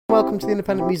Welcome to the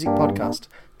Independent Music Podcast,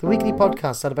 the weekly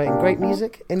podcast celebrating great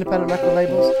music, independent record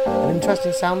labels, and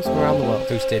interesting sounds from around the world.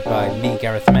 Hosted by me,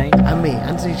 Gareth May. And me,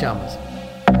 Anthony Chalmers.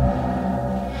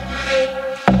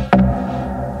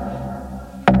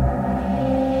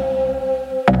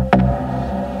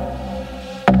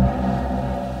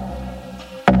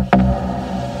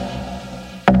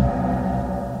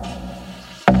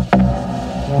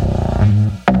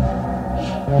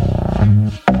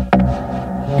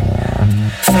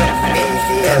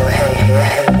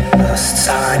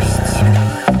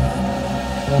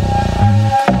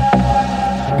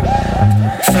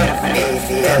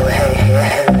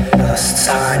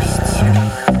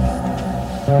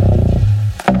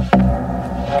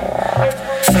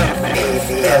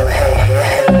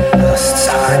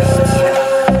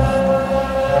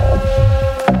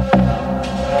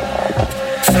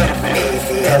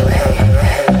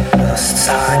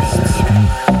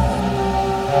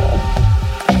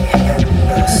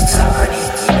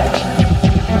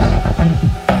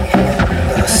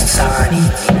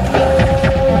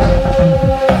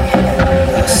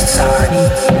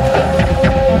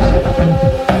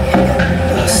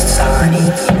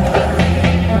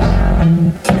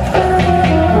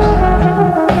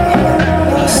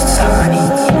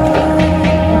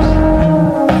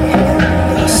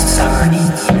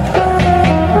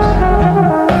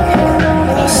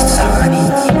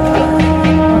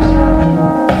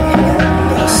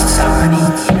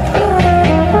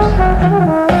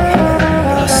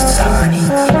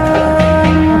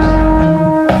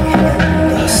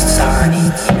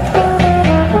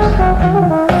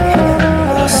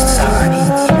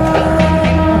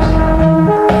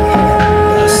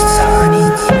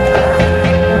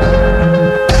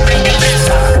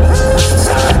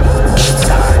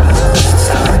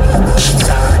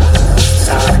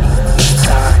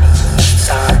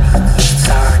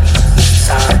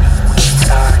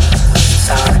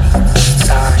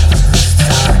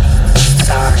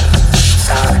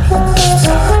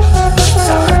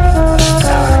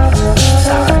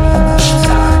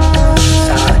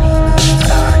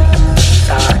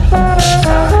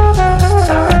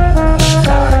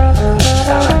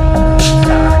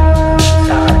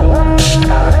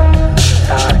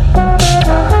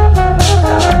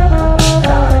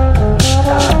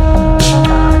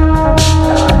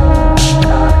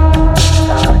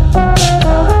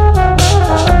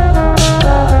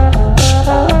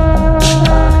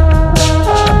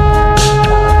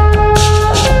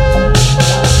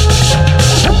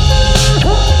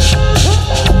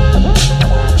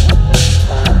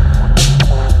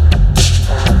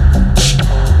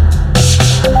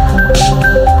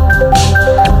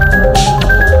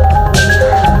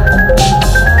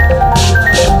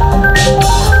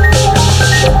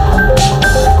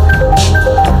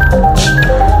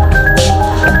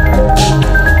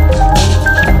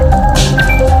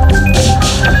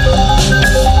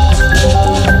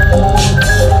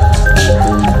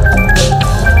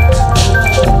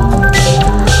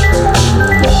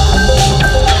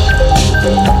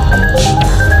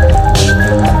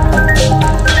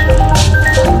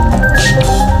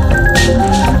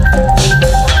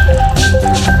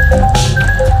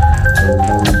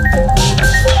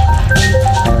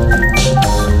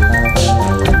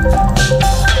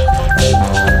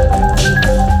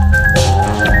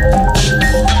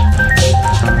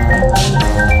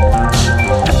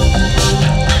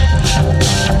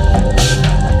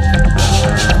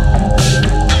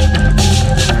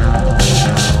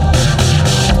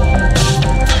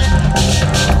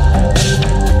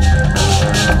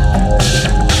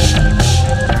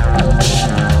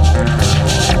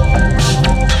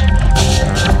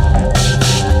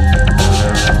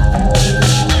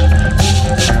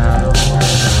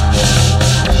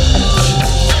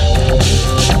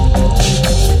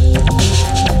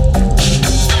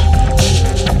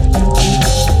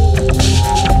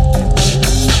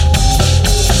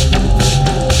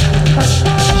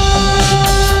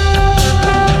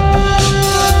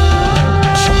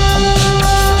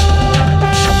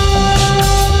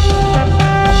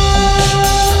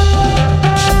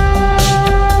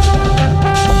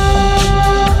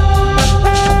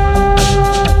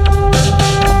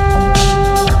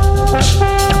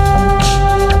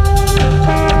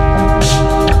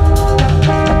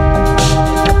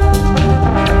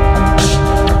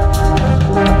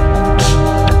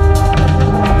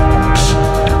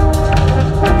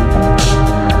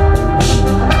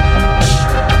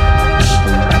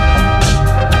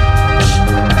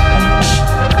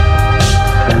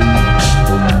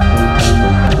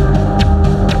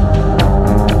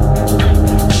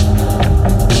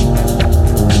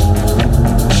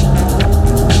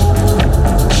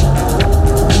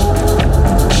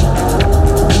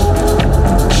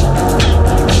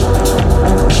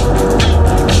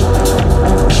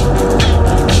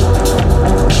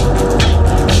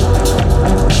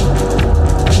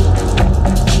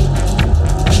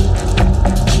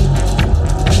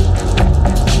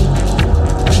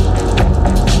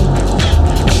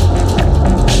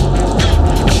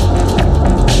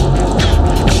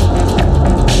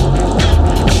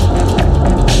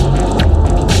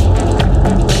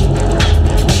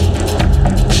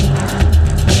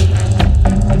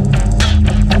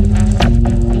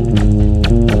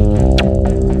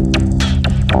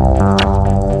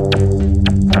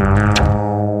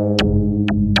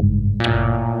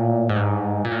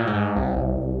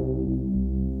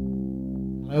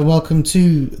 welcome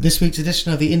to this week's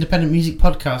edition of the Independent Music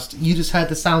Podcast. You just heard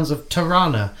the sounds of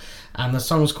Tirana, and the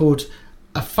song was called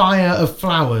A Fire of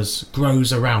Flowers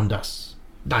Grows Around Us.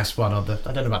 Nice one on the...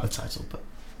 I don't know about the title, but...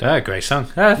 Great song.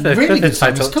 Really good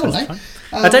song. It's cool, eh?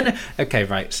 I don't know. Okay,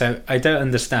 right. So I don't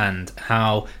understand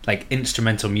how like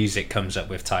instrumental music comes up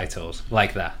with titles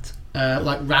like that.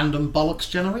 Like Random Bollocks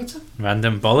Generator?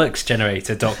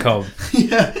 Randombollocksgenerator.com.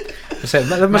 Yeah. So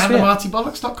that must be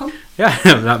RandomArtyBollocks.com? Yeah,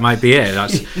 that might be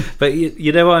it. But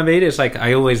you know what I mean? It's like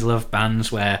I always love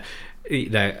bands where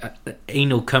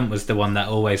Anal Cunt was the one that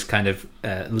always kind of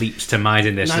leaps to mind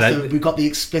in this. Nice that we've got the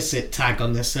explicit tag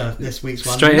on this week's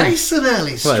one. Straight nice and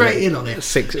early, straight in on it.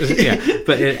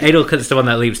 But Anal Cunt's the one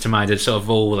that leaps to mind, and sort of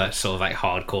all that sort of like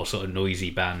hardcore sort of noisy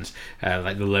bands,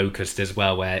 like the Locust as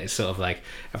well, where it's sort of like,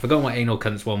 I've forgotten what Anal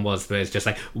Cunt's one was, but it's just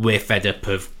like, we're fed up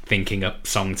of thinking up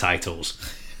song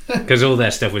titles. Because all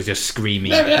their stuff was just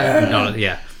screaming.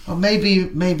 Or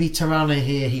maybe Tirana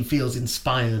here, he feels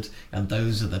inspired, and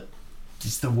those are the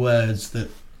words that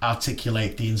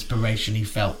articulate the inspiration he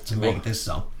felt to make this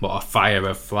song. What a fire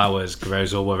of flowers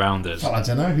grows all around us. Well, I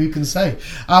don't know, who can say?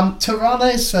 Tirana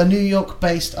is a New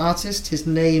York-based artist. His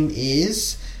name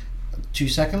is... 2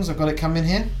 seconds, I've got it coming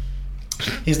here.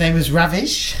 His name is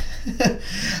Ravish.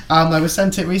 I was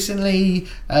sent it recently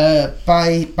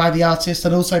by the artist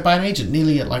and also by an agent,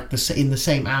 nearly at like in the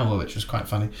same hour, which was quite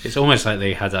funny. It's almost like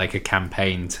they had like a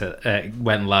campaign to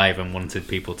went live and wanted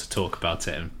people to talk about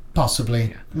it. And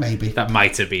possibly, maybe that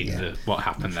might have been what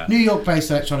happened there. New York-based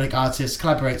electronic artist,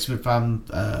 collaborates with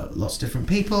lots of different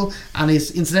people, and is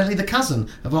incidentally the cousin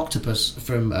of Octopus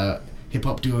from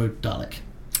hip-hop duo Dalek.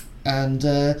 And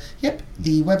the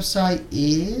website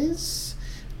is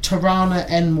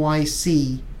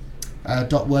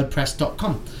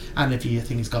TiranaNYC.wordpress.com. And if you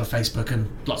think he's got a Facebook and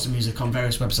lots of music on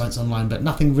various websites online, but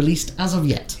nothing released as of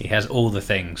yet. He has all the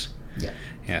things. Yeah.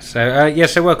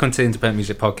 So welcome to the Independent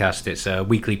Music Podcast. It's a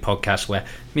weekly podcast where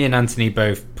me and Anthony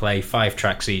both play 5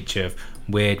 tracks each of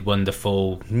weird,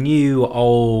 wonderful, new,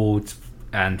 old,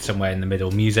 and somewhere in the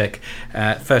middle music.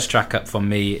 First track up from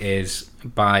me is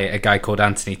by a guy called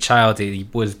Anthony Child. He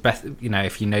was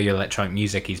if you know your electronic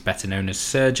music, he's better known as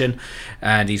Surgeon,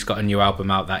 and he's got a new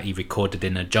album out that he recorded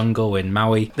in a jungle in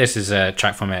Maui. This is a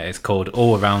track from it. It's called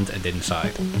All Around and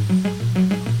Inside.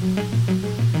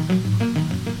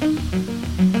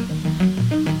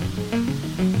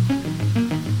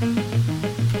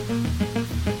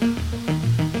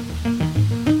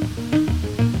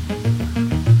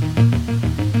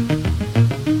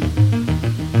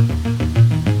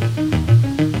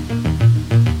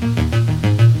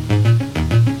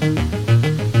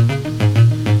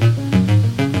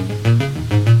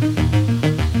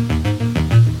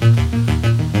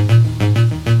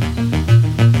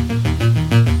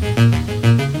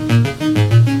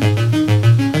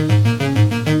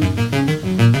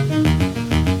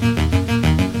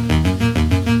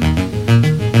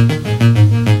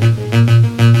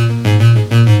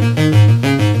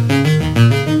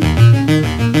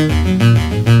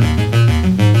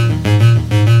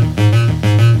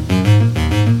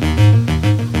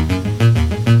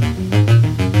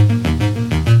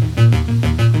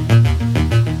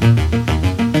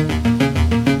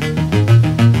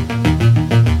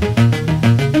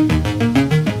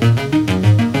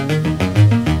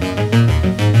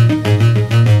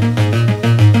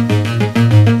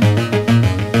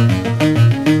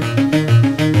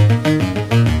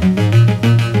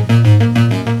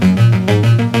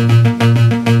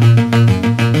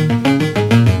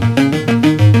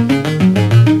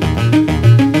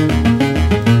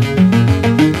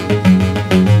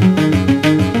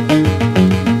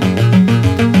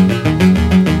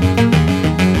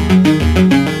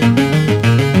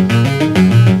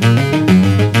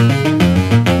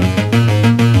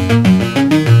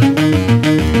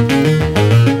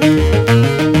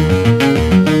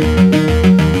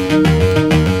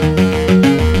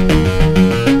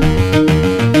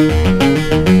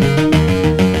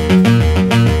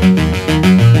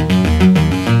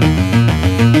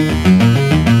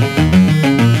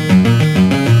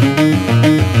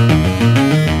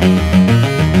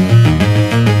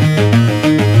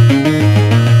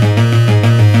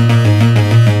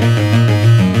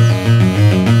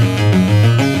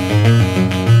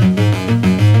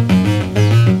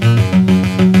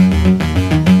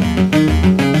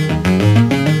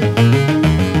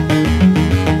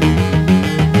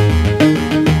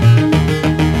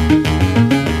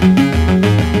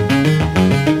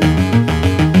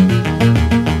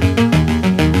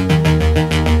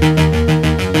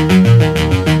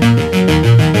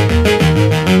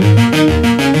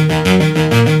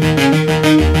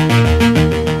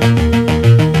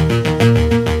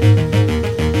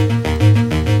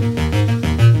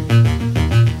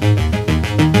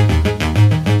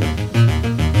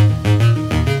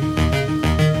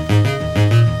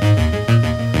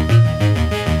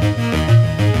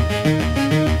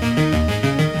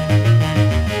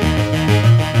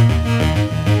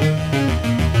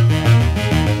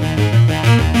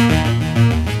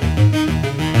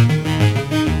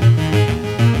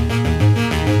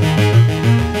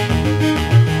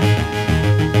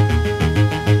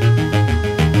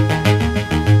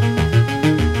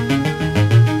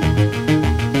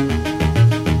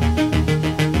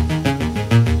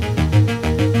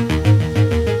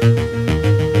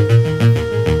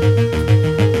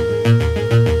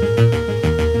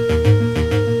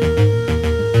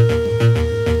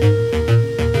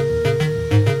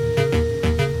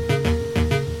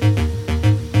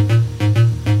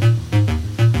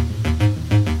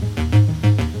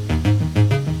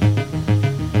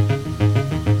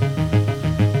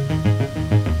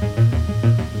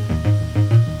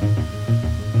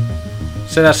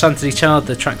 so that's Anthony Child.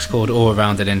 The track's called All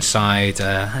Around and Inside.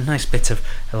 A nice bit of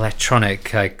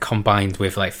electronic combined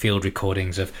with like field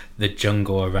recordings of the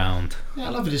jungle around. Yeah, I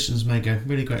love Editions Mego.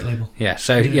 Really great label. Yeah,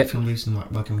 so yeah, film recently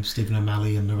working with Stephen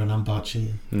O'Malley and Renan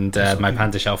Barchi. And My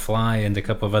Panda Shall Fly and a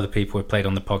couple of other people who played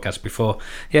on the podcast before.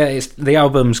 Yeah, the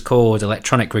album's called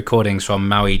Electronic Recordings from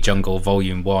Maui Jungle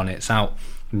Volume 1. It's out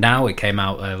now. It came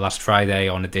out last Friday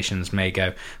on Editions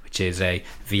Mego, which is a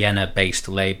Vienna-based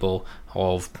label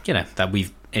of, that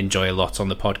we enjoy a lot on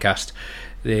the podcast.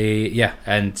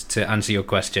 And to answer your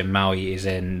question, Maui is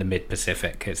in the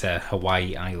mid-Pacific. It's a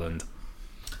Hawaii island.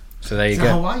 So there you go.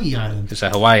 It's a Hawaii island. It's a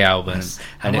Hawaii album. Yes.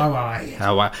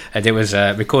 And it was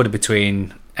recorded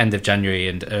between end of January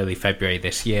and early February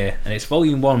this year, and it's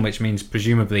volume 1, which means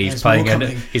presumably he's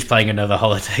playing another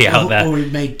holiday out there. Or he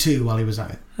made 2 while he was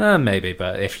at it. Maybe,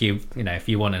 but if you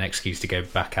want an excuse to go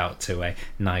back out to a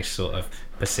nice sort of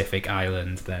Pacific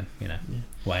island, then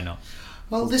why not?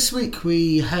 Well, this week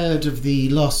we heard of the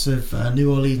loss of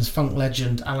New Orleans funk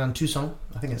legend Alain Toussaint.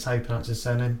 I think it's how you pronounce his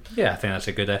surname. Yeah, I think that's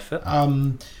a good effort.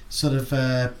 Sort of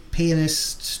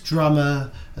pianist,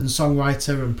 drummer, and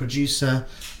songwriter and producer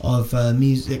of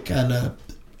music, and a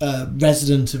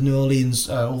resident of New Orleans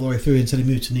all the way through until he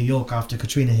moved to New York after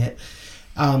Katrina hit.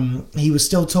 He was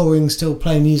still touring, still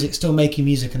playing music, still making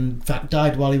music, and in fact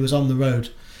died while he was on the road,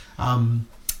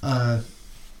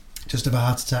 just of a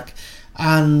heart attack.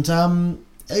 And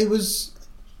it was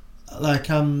like,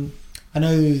 I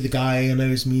know the guy, I know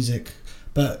his music,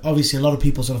 but obviously a lot of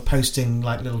people sort of posting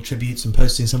like little tributes and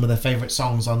posting some of their favourite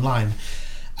songs online.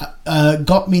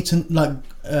 Got me to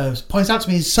points out to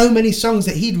me so many songs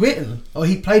that he'd written or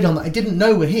he'd played on that I didn't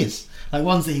know were his. Like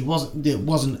ones that he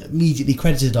wasn't immediately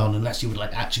credited on, unless you would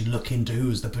like actually look into who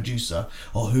was the producer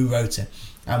or who wrote it.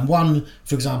 And one,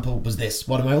 for example, was this,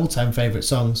 one of my all-time favourite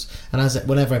songs. And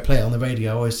whenever I play it on the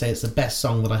radio, I always say it's the best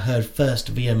song that I heard first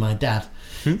via my dad.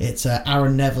 It's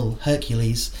Aaron Neville,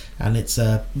 Hercules, and it's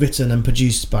written and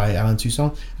produced by Alain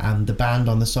Toussaint. And the band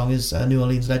on the song is New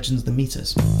Orleans legends, The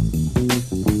Meters.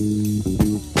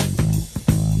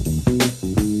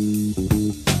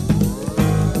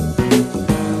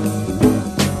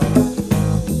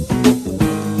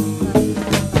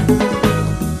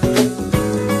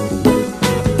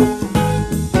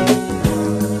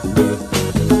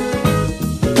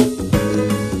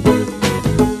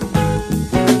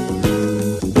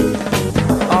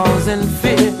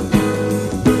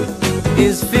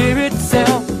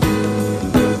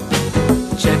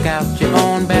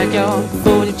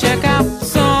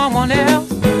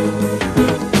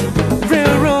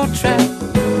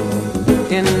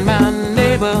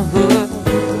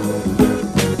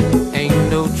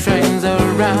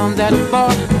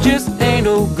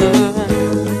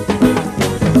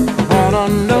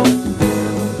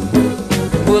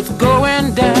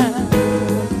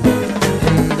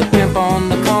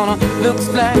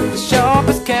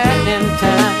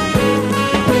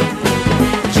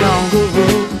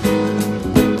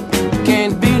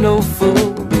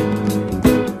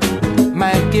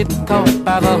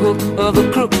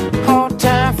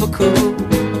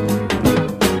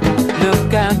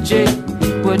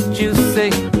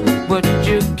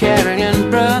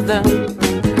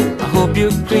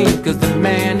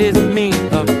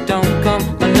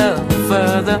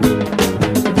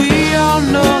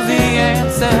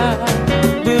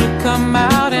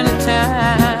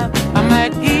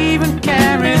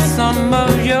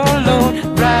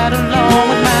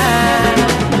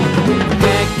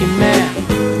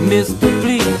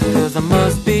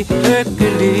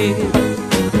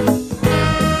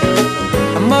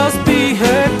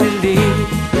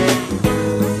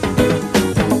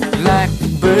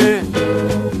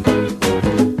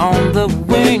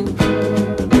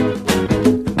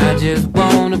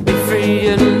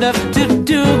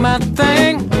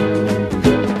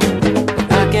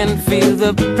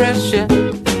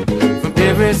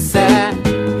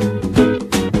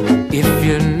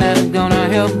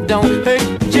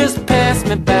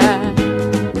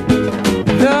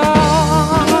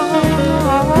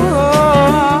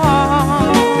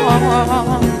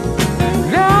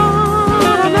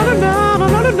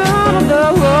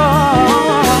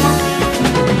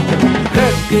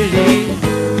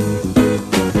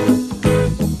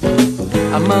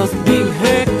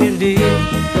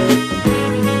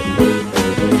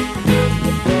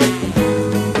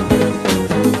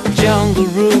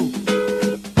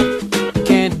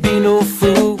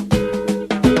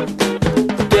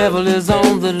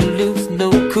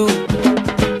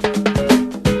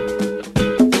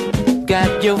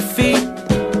 Got your feet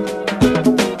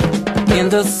in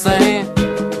the sand,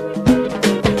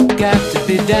 got to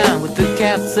be down with the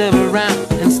cats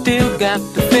around and still got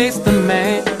to face the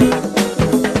man.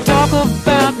 Talk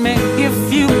about me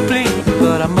if you please,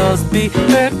 but I must be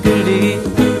Hercules.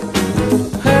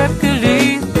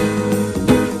 Hercules.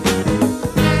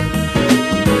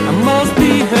 I must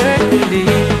be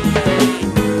Hercules.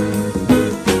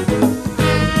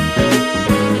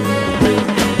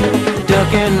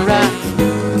 Ducking rocks,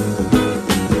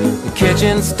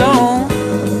 catching stone.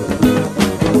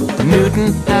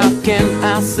 Newton, how can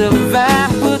I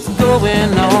survive? What's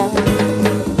going on?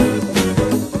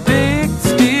 Big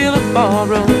steal a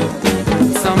borrow.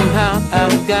 Somehow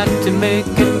I've got to make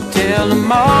it till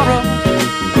tomorrow.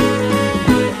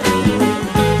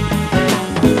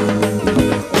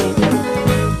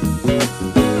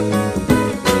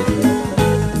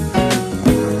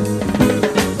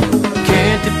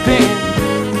 Can't depend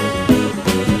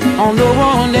on no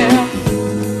one else.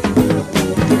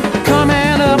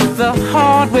 Coming up the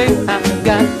hard way, I've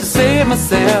got to save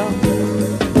myself.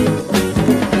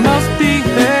 Must be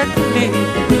Hercules.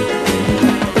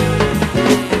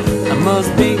 I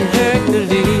must be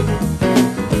Hercules.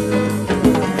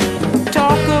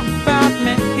 Talk about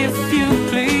me if you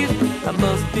please. I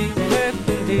must be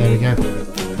Hercules. There we go.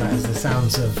 That is the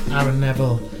sounds of Aaron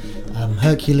Neville,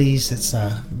 Hercules. It's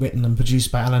written and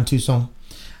produced by Alain Toussaint.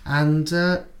 And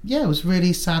yeah, it was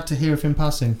really sad to hear of him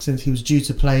passing, since he was due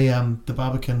to play the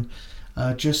Barbican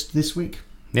just this week.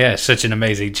 Yeah, such an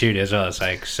amazing tune as well. It's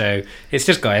like, so it's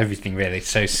just got everything really. It's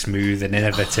so smooth and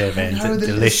innovative and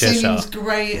delicious. The singing's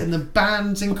great and the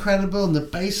band's incredible and the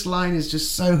bass line is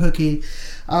just so hooky.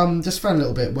 Just for a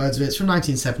little bit, words of it. It's from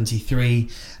 1973.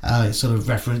 It's sort of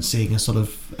referencing a sort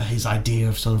of his idea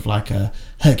of sort of like a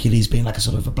Hercules being like a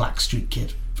sort of a black street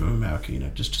kid from America, you know,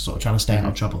 just sort of trying to stay out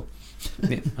of trouble.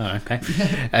 Yeah. Oh, okay.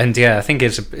 And yeah, I think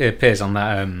it appears on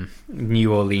that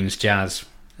New Orleans jazz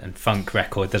and funk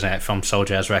record, doesn't it, from Soul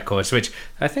Jazz Records, which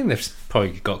I think they've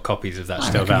probably got copies of that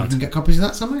still around. You can get copies of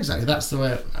that somewhere. Exactly. That's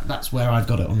where I've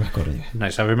got it on record. Anyway.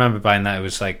 Nice. I remember buying that. It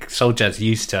was like Soul Jazz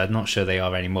used to, I'm not sure they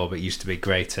are anymore, but used to be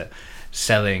great at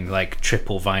selling like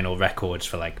triple vinyl records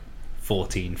for like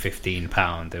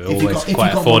 £14-15. They were always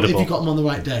quite affordable if you got them on the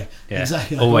right day. Yeah,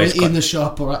 exactly. Like always in the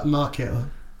shop or at the market.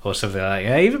 Or something like that.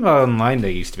 Yeah, even online they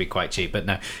used to be quite cheap, but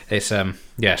no, it's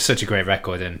such a great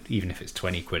record, and even if it's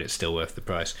 £20, it's still worth the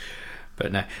price.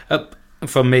 But no,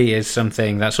 for me is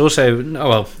something that's also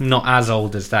not as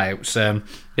old as that. It's a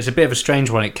bit of a strange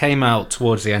one. It came out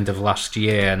towards the end of last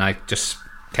year, and I just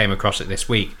came across it this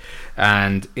week,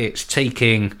 and it's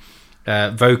taking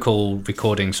vocal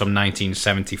recordings from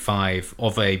 1975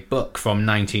 of a book from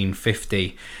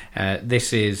 1950.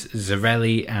 This is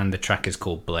Zarelli, and the track is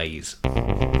called Blaze.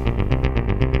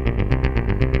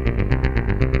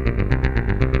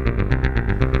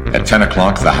 At 10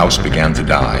 o'clock, the house began to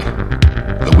die.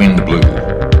 The wind blew.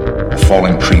 A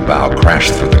falling tree bough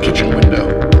crashed through the kitchen window.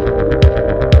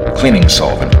 Cleaning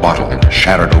solvent, bottled,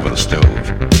 shattered over the stove.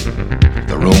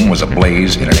 The room was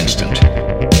ablaze in an instant.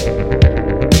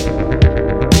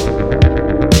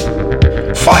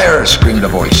 "Fire!" screamed a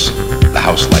voice. The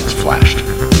house lights flashed.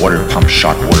 Water pumps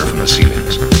shot water from the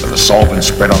ceilings, but the solvent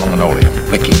spread on the linoleum,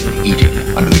 licking, eating,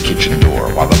 under the kitchen door,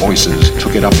 while the voices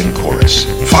took it up in chorus.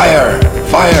 "Fire!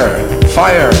 Fire!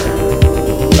 Fire!"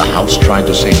 The house tried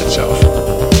to save itself.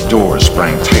 Doors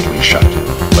sprang tightly shut,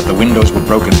 but the windows were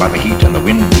broken by the heat, and the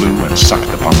wind blew and sucked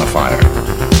upon the fire.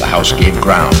 The house gave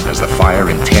ground as the fire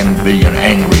in 10 billion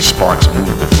angry sparks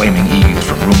moved with flaming ease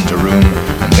from room to room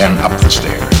and then up the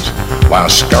stairs, while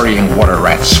scurrying water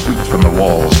rats swooped from the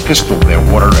walls, pistoled their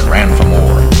water and ran for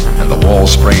more, and the wall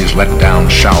sprays let down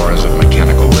showers of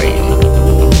mechanical rain.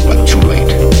 But too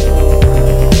late.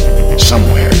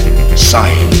 Somewhere,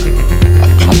 sighing, a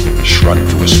pump shrugged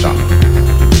to a stop.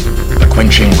 The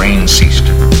quenching rain ceased.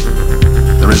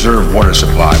 The reserve water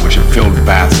supply, which had filled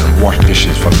baths and washed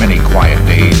dishes for many quiet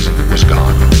days, was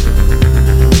gone.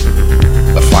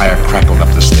 The fire crackled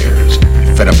up the stairs.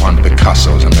 It fed upon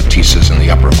Picassos and Matisses in the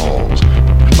upper halls,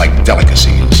 like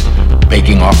delicacies,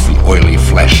 baking off the oily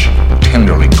flesh,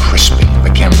 tenderly crisping the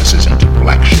canvases into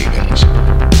black shavings.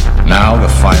 Now the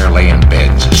fire lay in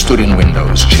beds, stood in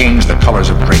windows, changed the colors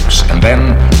of drapes, and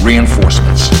then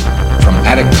reinforcements. From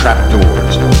attic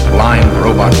trapdoors, blind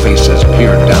robot faces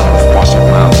peered down with faucet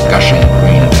mouths gushing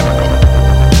green chemical.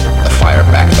 The fire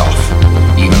backed off,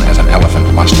 even as an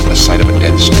elephant must at the sight of a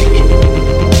dead snake.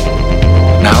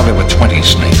 Now there were 20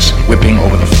 snakes whipping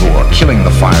over the floor, killing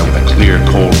the fire with a clear,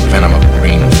 cold venom of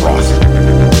green froth.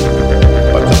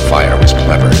 But the fire was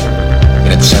clever.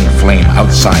 It had sent flame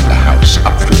outside the house,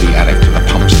 up through the attic to the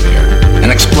pumps there. An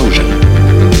explosion.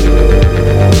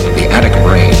 The attic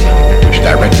brain, which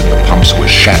directed the pumps,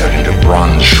 was shattered into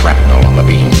bronze shrapnel on the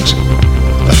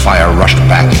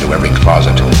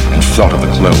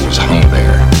clothes hung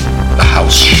there. The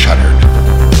house shuddered.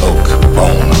 Oak,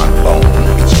 bone on bone,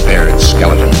 its bared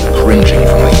skeleton cringing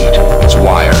from the heat, its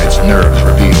wire, its nerves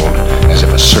revealed, as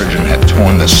if a surgeon had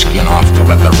torn the skin off to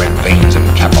let the red veins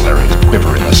and capillaries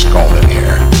quiver in the scalded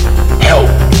air. Help!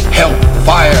 Help!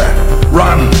 Fire!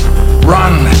 Run!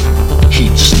 Run!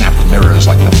 Heat snapped mirrors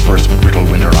like the first brittle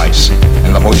winter ice,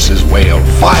 and the voices wailed,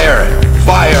 Fire!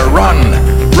 Fire! Run!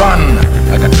 Run!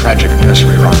 Like a tragic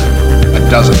nursery rhyme. A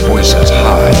dozen voices,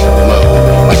 high,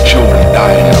 low, like children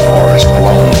dying in a forest,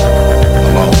 alone,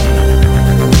 alone.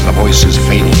 The voices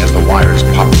fading as the wires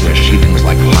popped their sheathings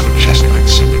like hot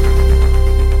chestnuts.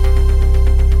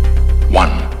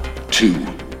 1, 2,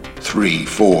 3,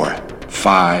 4,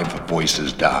 5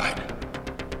 voices died.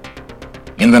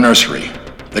 In the nursery,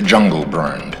 the jungle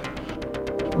burned.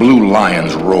 Blue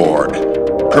lions roared.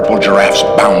 Purple giraffes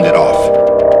bounded off.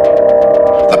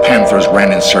 The panthers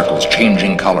ran in circles,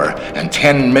 changing color, and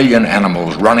 10 million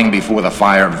animals running before the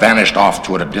fire vanished off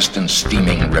toward a distant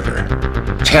steaming river.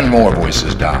 10 more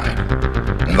voices died.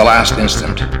 In the last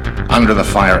instant, under the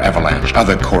fire avalanche,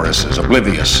 other choruses,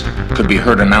 oblivious, could be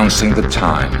heard announcing the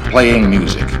time, playing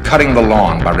music, cutting the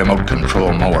lawn by remote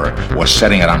control mower, or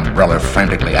setting an umbrella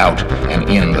frantically out and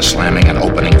in the slamming and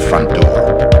opening front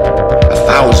door.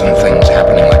 1,000 things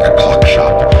happening like a clock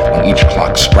shop when each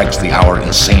clock strikes the hour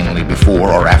insanely before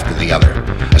or after the other.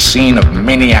 A scene of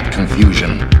maniac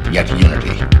confusion, yet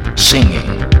unity.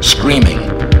 Singing, screaming,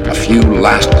 a few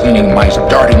last cleaning mice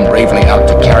darting bravely out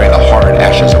to carry the horrid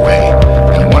ashes away.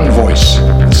 And one voice,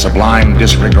 with sublime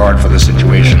disregard for the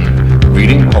situation,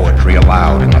 reading poetry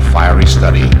aloud in the fiery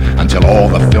study until all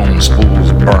the film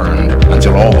spools burned,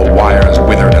 until all the wires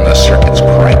withered and the circuits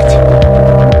cracked.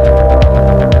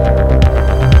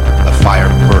 Fire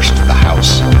burst the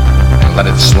house and let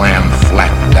it slam flat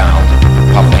down,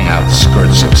 puffing out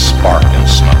skirts of spark and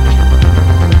smoke.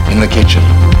 In the kitchen,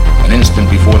 an instant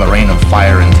before the rain of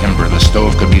fire and timber, the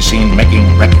stove could be seen making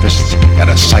breakfasts at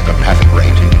a psychopathic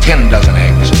rate. 10 dozen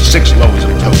eggs, 6 loaves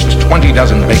of toast, 20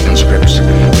 dozen bacon strips,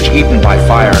 which eaten by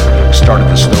fire started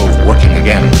the stove working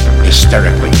again,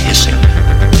 hysterically hissing.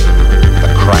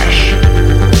 The crash.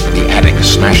 The attic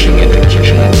smashing into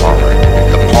kitchen and parlor,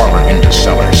 the parlor into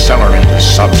cellar, cellar into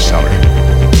sub-cellar.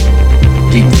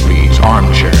 Deep freeze,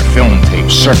 armchair, film tape,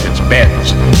 circuits,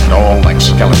 beds, and all like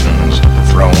skeletons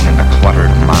thrown in a cluttered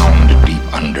mound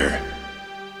deep under.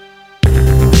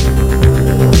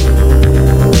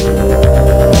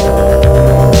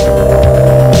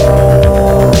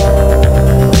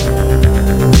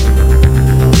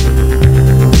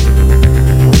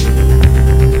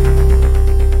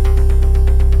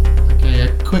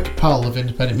 Poll of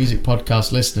independent music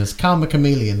podcast listeners. Karma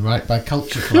Chameleon, right, by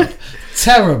Culture Club.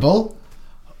 Terrible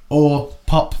or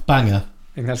pop banger?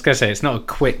 I was going to say, it's not a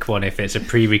quick one if it's a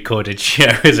pre-recorded show,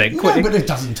 is it? Quick. No, but it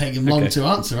doesn't take him long to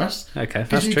answer us. Okay, that's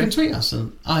true. Because you can tweet us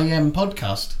on IM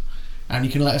Podcast and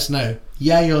you can let us know,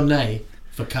 yay or nay,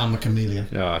 for Karma Chameleon.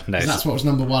 Oh, no. That's what was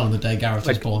number 1 on the day Gareth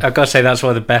was born. I've got to say, that's one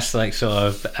of the best, like, sort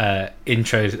of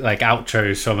intros, like,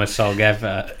 outros from a song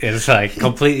ever. It's, like,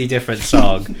 completely different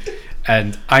song.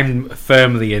 And I'm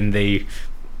firmly in the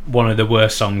one of the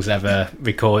worst songs ever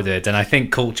recorded, and I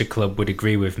think Culture Club would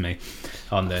agree with me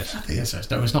on this. I think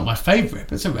it's not my favourite,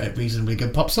 but it's a reasonably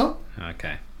good pop song.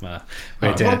 Okay, well,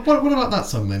 what about that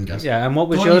song then, guys? Yeah, and what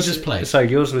was the yours? You just played? So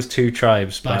yours was Two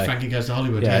Tribes by Frankie Goes to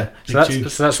Hollywood. Yeah, so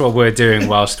that's what we're doing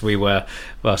whilst we're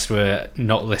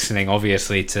not listening,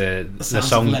 obviously, to the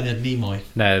song of Leonard Nimoy.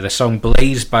 No, the song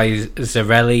 "Blaze" by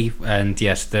Zarelli, and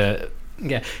yes,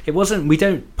 it wasn't. We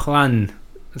don't plan.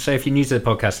 So if you're new to the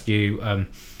podcast, you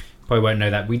probably won't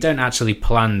know that we don't actually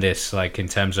plan this, like, in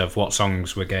terms of what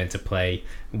songs we're going to play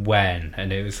when.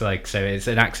 And it was like, so it's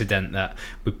an accident that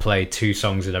we played 2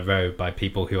 songs in a row by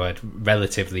people who had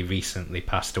relatively recently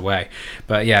passed away.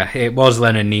 But yeah, it was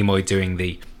Leonard Nimoy doing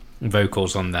the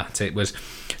vocals on that. It was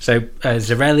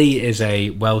Zarelli is a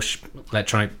Welsh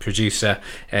electronic producer.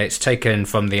 It's taken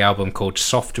from the album called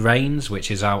Soft Rains, which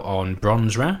is out on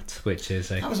Bronze Rat, which is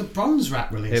that was a Bronze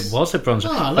Rat release. It was a Bronze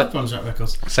Rat. Oh, I love Bronze Rat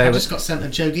records. So I just got sent a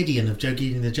Joe Gideon of Joe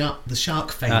Gideon the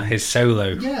Shark fame. His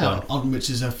solo one. On which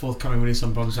is a forthcoming release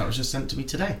on Bronze Rat, was just sent to me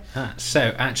today.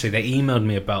 So actually they emailed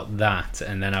me about that,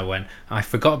 and then I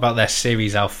forgot about their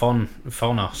series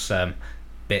Alphonos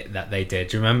bit that they did.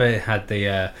 Do you remember it had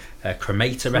the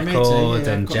Cremator record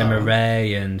and Gemma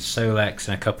Ray and Solex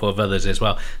and a couple of others as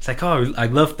well? It's like, oh, I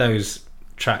love those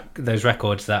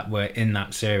records that were in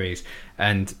that series,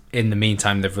 and in the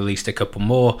meantime they've released a couple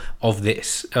more of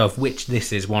which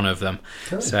this is one of them.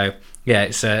 Cool. So yeah,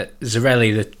 it's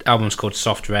Zarelli. The album's called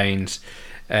Soft Rains,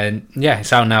 and yeah,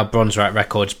 it's out now. Bronze Rat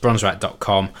Records,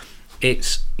 bronzerat.com.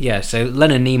 So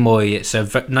Leonard Nimoy, it's a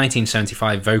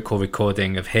 1975 vocal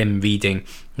recording of him reading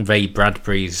Ray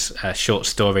Bradbury's short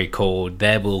story called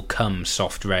There Will Come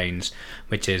Soft Rains,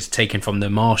 which is taken from the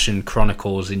Martian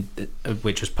Chronicles,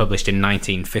 which was published in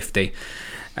 1950.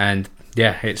 And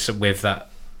yeah, it's with that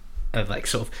like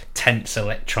sort of tense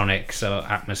electronic, so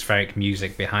atmospheric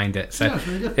music behind it. So it's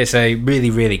really good. It's a really,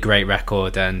 really great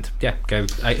record, and yeah,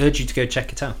 I urge you to go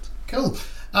check it out. Cool.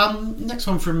 Next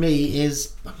one from me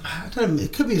is, I don't know,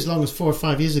 it could be as long as 4 or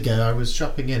 5 years ago. I was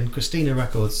shopping in Christina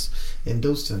Records in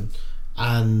Dalston,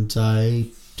 and I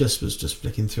was just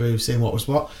flicking through, seeing what was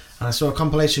what, and I saw a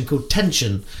compilation called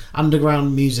Tension,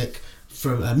 underground music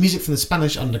from the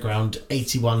Spanish underground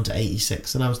 81 to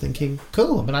 86, and I was thinking,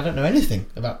 cool. I mean, I don't know anything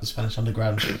about the Spanish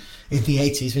underground in the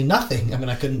 80s. I mean, nothing. I mean,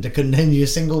 I couldn't name you a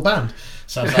single band.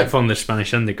 So I was like, from the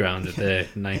Spanish underground of the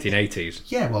 1980s.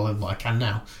 Yeah, well, I can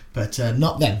now, but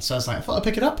not then. So I was like, I thought I'd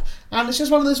pick it up, and it's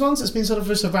just one of those ones that's been sort of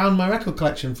just around my record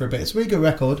collection for a bit. It's a really good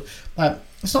record.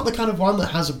 It's not the kind of one that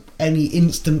has any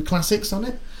instant classics on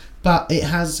it, but it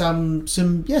has some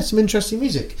interesting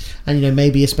music. And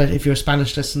maybe especially if you're a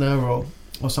Spanish listener or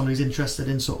somebody who's interested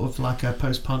in sort of like a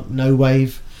post-punk no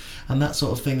wave and that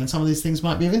sort of thing, and some of these things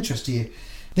might be of interest to you.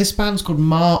 This band's called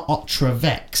Mar Otra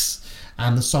Vex,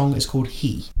 and the song is called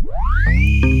He.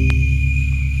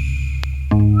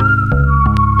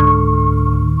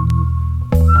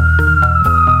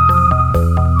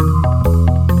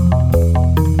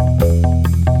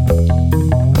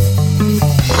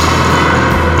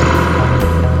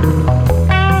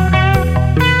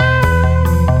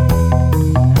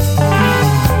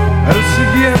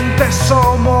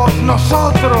 Somos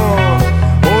nosotros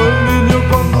o el niño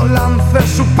cuando lance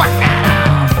su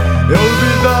pájaro. He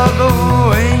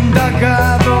olvidado, he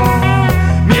indagado,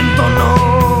 miento,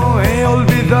 no he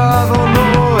olvidado,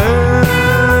 no he.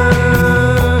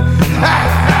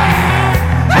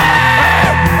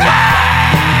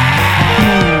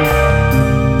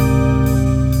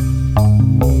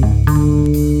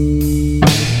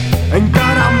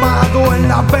 Encaramado en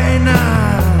la pena,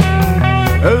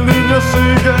 el niño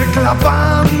sigue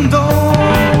clavando,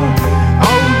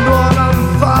 aún no ha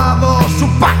lanzado su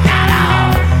pájaro,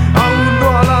 aún no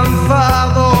ha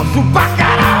lanzado su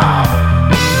pájaro.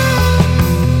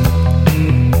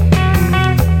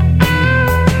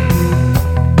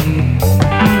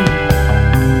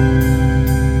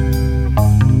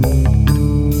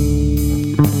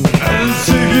 El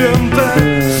siguiente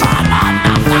somos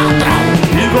nosotros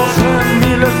y 12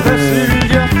 miles de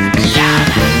sillas,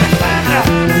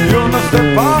 millones de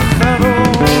pájaros.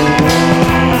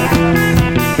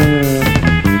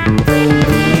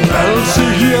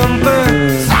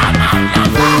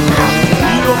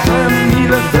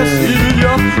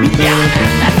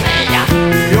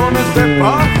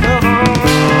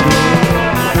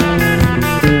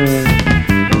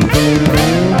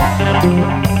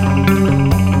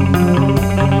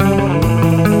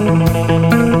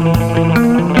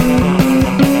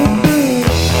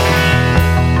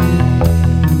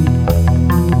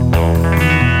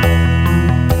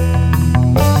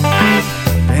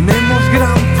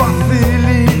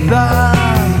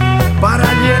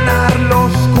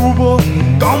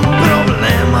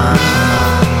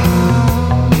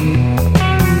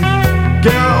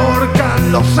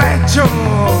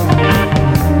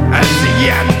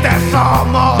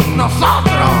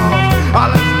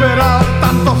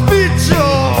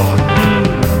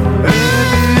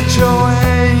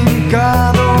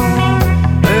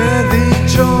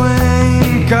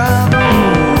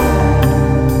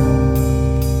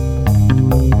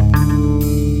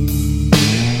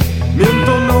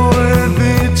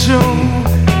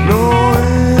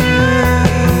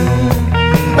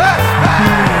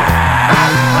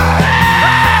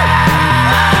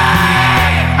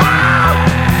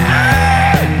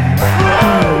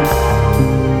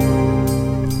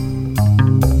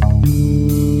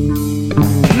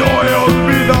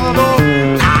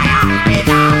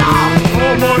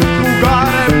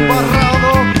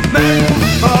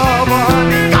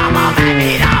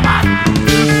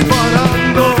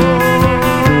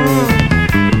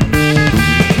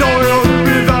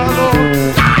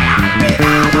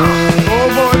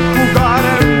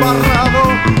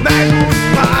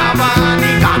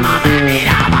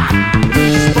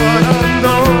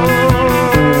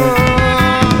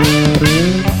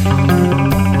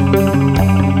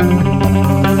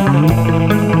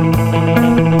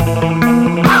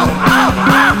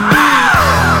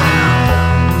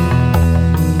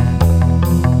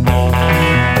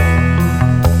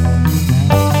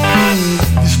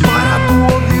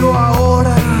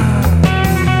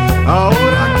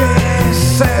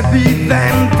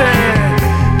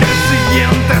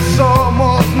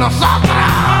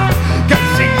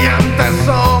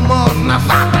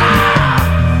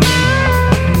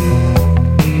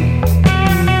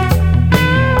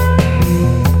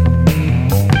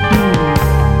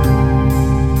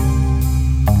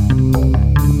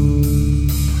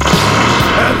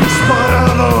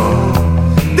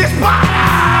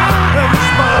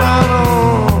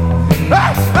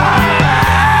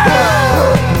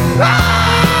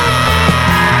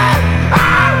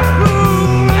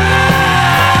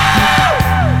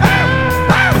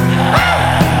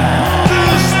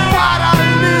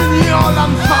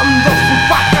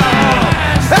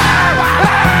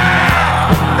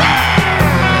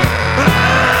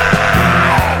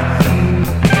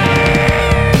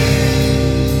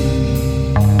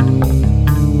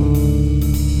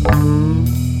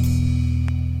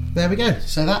 There we go.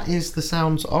 So that is the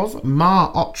sounds of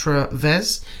Mar Otra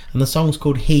Vez, and the song's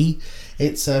called He.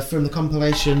 It's from the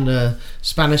compilation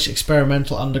Spanish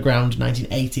Experimental Underground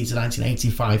 1980 to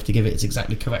 1985, to give it its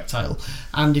exactly correct title.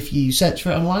 And if you search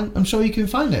for it online, I'm sure you can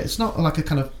find it. It's not like a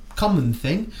kind of common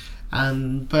thing,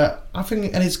 but I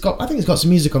think it's got some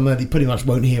music on there that you pretty much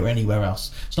won't hear anywhere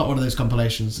else. It's not one of those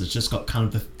compilations that's just got kind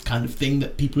of the kind of thing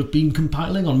that people have been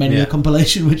compiling on many a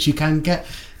compilation, which you can get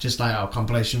just like our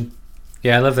compilation.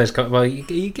 Yeah, I love those. Well,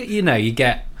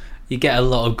 you get a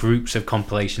lot of groups of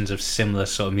compilations of similar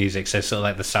sort of music. So sort of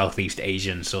like the Southeast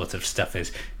Asian sort of stuff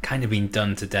is kind of been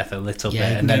done to death a little bit,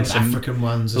 and then some African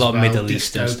ones, a lot as well, of Middle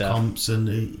Eastern stuff. Comps and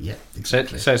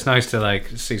exactly. So it's nice to like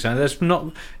see something. There's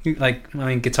not like, I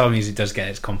mean, guitar music does get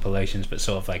its compilations, but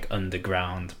sort of like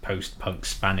underground post-punk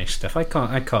Spanish stuff. I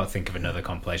can't think of another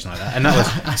compilation like that. And that was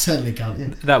I certainly can't. Yeah.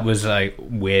 That was like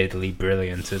weirdly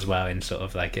brilliant as well, in sort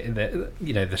of like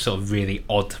the sort of really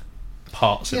odd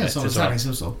parts of it sort as of well. Having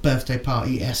some sort of birthday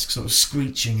party-esque sort of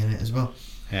screeching in it as well.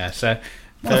 Yeah, so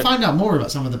I'll find out more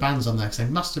about some of the bands on there, because I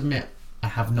must admit I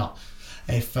have not.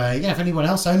 If anyone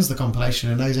else owns the compilation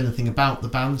and knows anything about the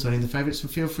bands or any of the favourites,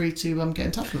 then feel free to get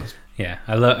in touch with us. Yeah,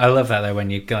 I love that though, when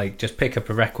you like just pick up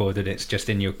a record and it's just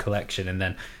in your collection, and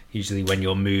then usually when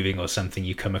you're moving or something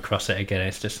you come across it again.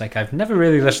 It's just like, I've never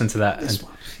really listened to that.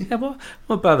 What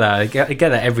about that? I get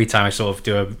that every time I sort of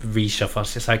do a reshuffle.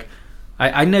 It's just like,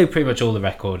 I know pretty much all the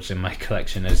records in my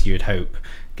collection, as you would hope,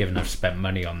 given I've spent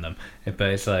money on them.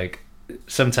 But it's like,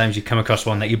 sometimes you come across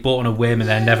one that you bought on a whim and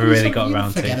then never really got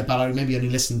around to. Forget about it. Maybe only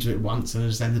listened to it once and it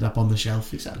just ended up on the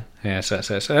shelf. Exactly. Yeah, so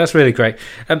that's really great.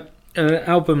 An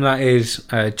album that is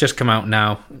just come out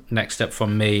now. Next up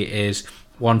from me is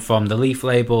one from the Leaf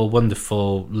label,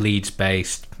 wonderful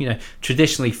Leeds-based,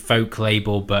 traditionally folk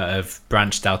label, but have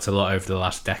branched out a lot over the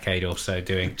last decade or so,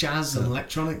 doing jazz and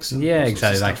electronics. And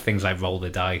exactly, like things like Roll the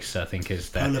Dice, I think,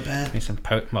 is there. Polar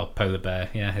Bear. Polar Bear,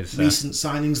 yeah. His recent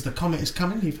signings, The Comet Is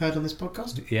Coming, you've heard on this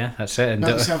podcast. Yeah, that's it. And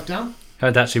Melt Yourself Down.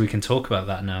 heard actually we can talk about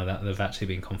that now that they've actually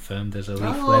been confirmed as a Leaf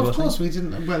label. Oh, of course, we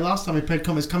didn't. Well, last time we played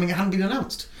Comet Is Coming, it hadn't been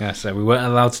announced. Yeah, so we weren't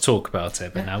allowed to talk about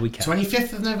it, but now we can.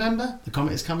 25th of November, The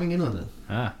Comet Is Coming in London.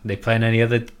 Ah, they playing any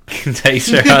other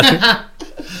dates around?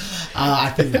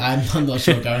 I'm not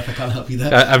sure, Gareth. I can't help you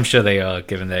there. I'm sure they are,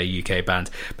 given their UK band.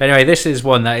 But anyway, this is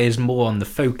one that is more on the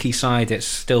folky side. It's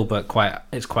still, but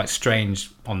it's quite strange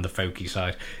on the folky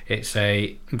side. It's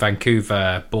a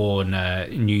Vancouver-born,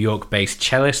 New York-based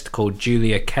cellist called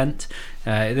Julia Kent.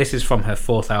 This is from her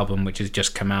fourth album, which has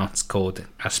just come out. It's called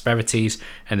Asperities,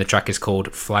 and the track is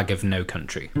called Flag of No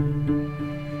Country.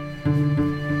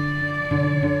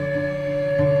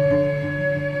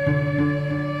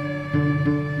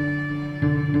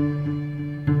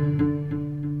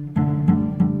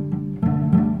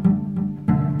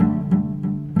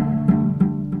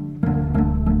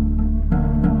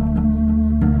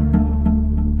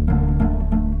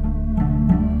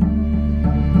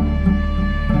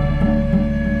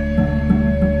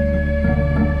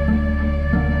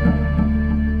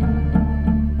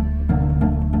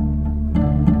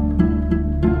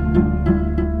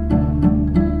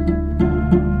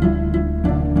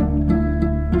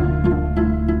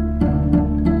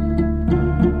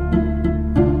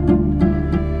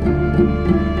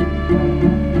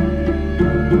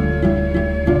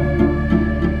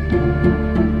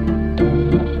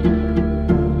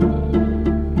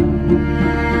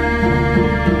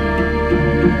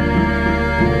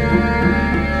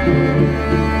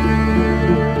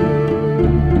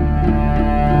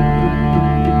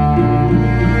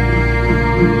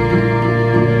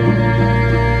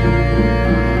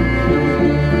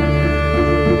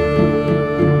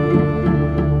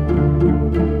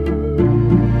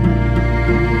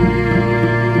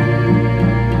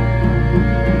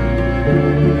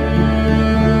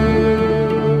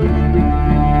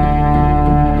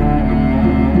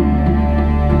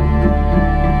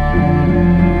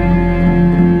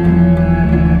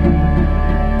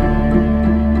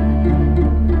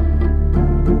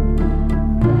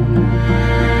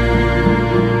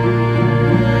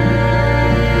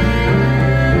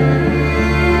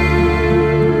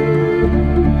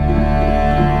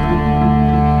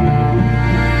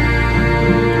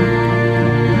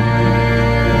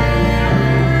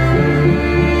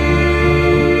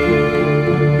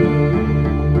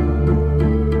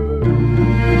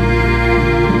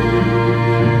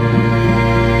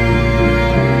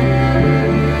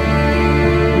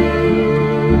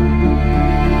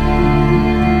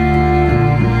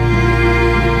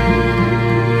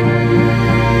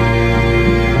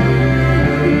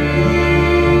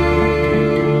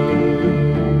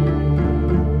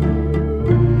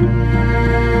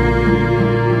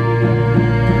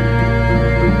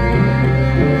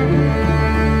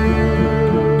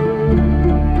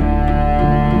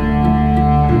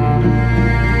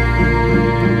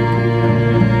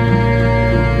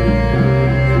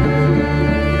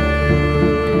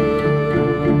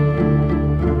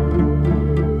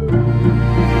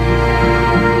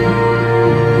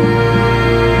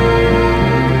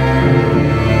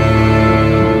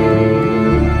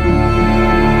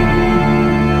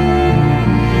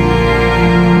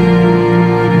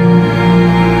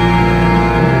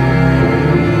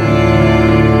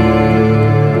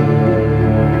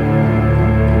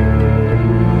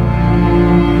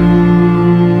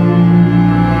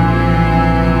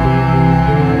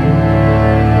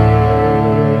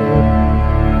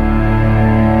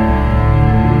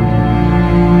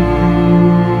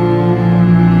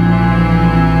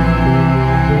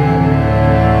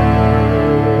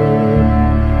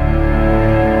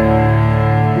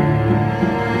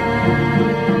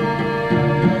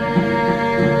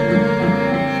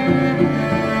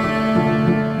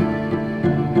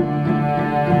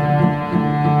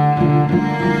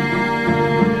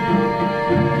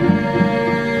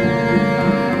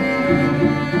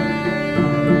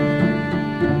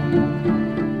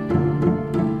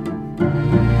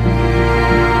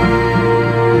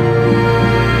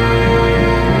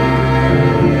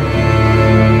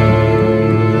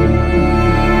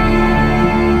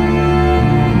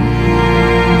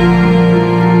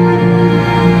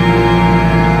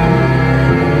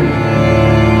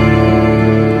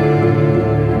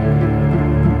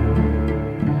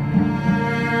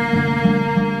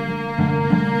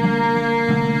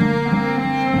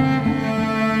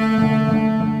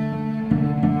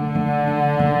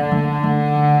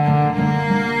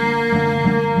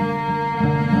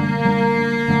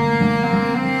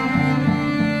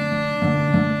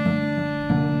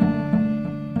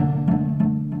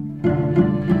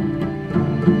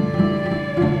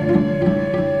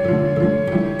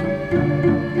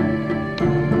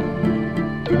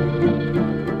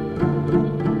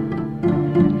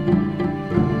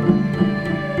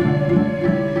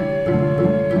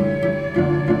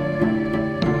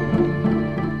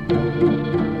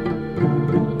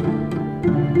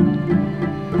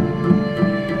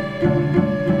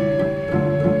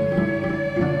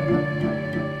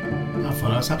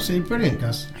 Absolutely brilliant,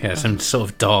 Gus. Yeah, some sort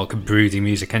of dark, brooding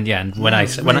music, and when I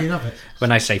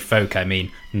say folk, I mean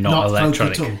not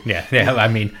electronic. Folk at all. Yeah, I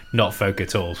mean not folk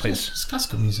at all. It's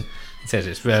classical music. It says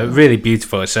it's really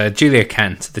beautiful. It's Julia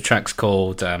Kent. The track's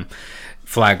called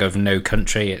Flag of No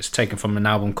Country. It's taken from an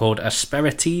album called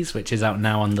Asperities, which is out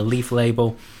now on the Leaf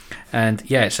label. And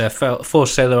yeah, it's a full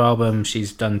solo album.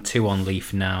 She's done 2 on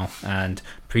Leaf now, and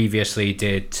previously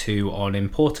did 2 on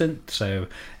Important. So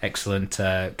excellent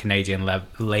Canadian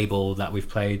label that we've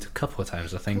played a couple of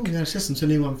times, I think. Oh, yeah, I was listening to a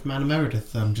new one from Anna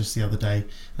Meredith just the other day,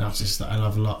 an artist that I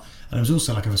love a lot. And it was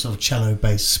also like a sort of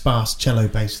sparse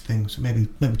cello-based thing. So maybe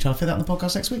try to fit that in the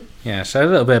podcast next week. Yeah, so a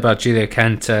little bit about Julia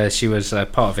Kent. She was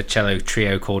part of a cello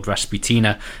trio called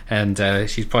Rasputina, and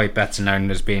she's probably better known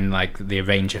as being like the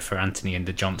arranger for Anthony and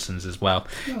the Johnsons as well.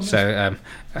 Oh, nice. So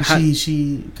is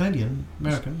she Canadian,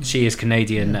 American? She is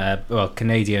Canadian,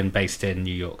 Canadian based in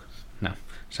New York. No,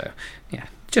 so yeah,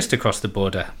 just across the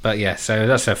border. But yeah, so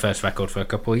that's her first record for a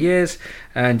couple of years,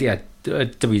 and yeah,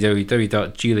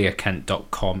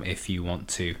 www.juliakent.com if you want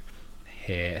to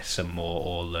hear some more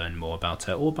or learn more about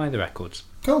her or buy the records.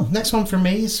 Cool. Next one from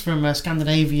me is from a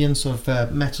Scandinavian sort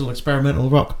of metal experimental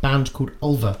rock band called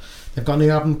Ulva. They've got a new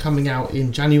album coming out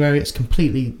in January. It's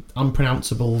completely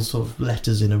unpronounceable sort of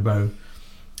letters in a row.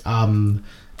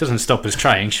 Doesn't stop us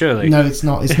trying, surely. No, it's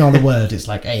not. It's not a word. It's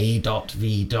like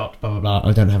A.V. blah blah blah.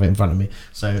 I don't have it in front of me,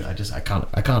 so I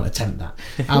can't attempt that.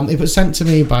 It was sent to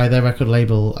me by their record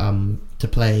label to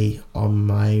play on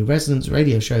my Resonance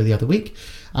radio show the other week,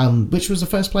 which was the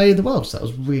first play in the world. So that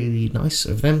was really nice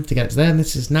of them to get it to there. And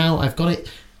this is now I've got it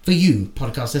for you,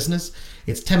 podcast listeners.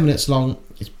 It's 10 minutes long.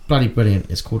 It's bloody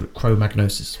brilliant. It's called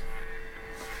Cro-Magnosis.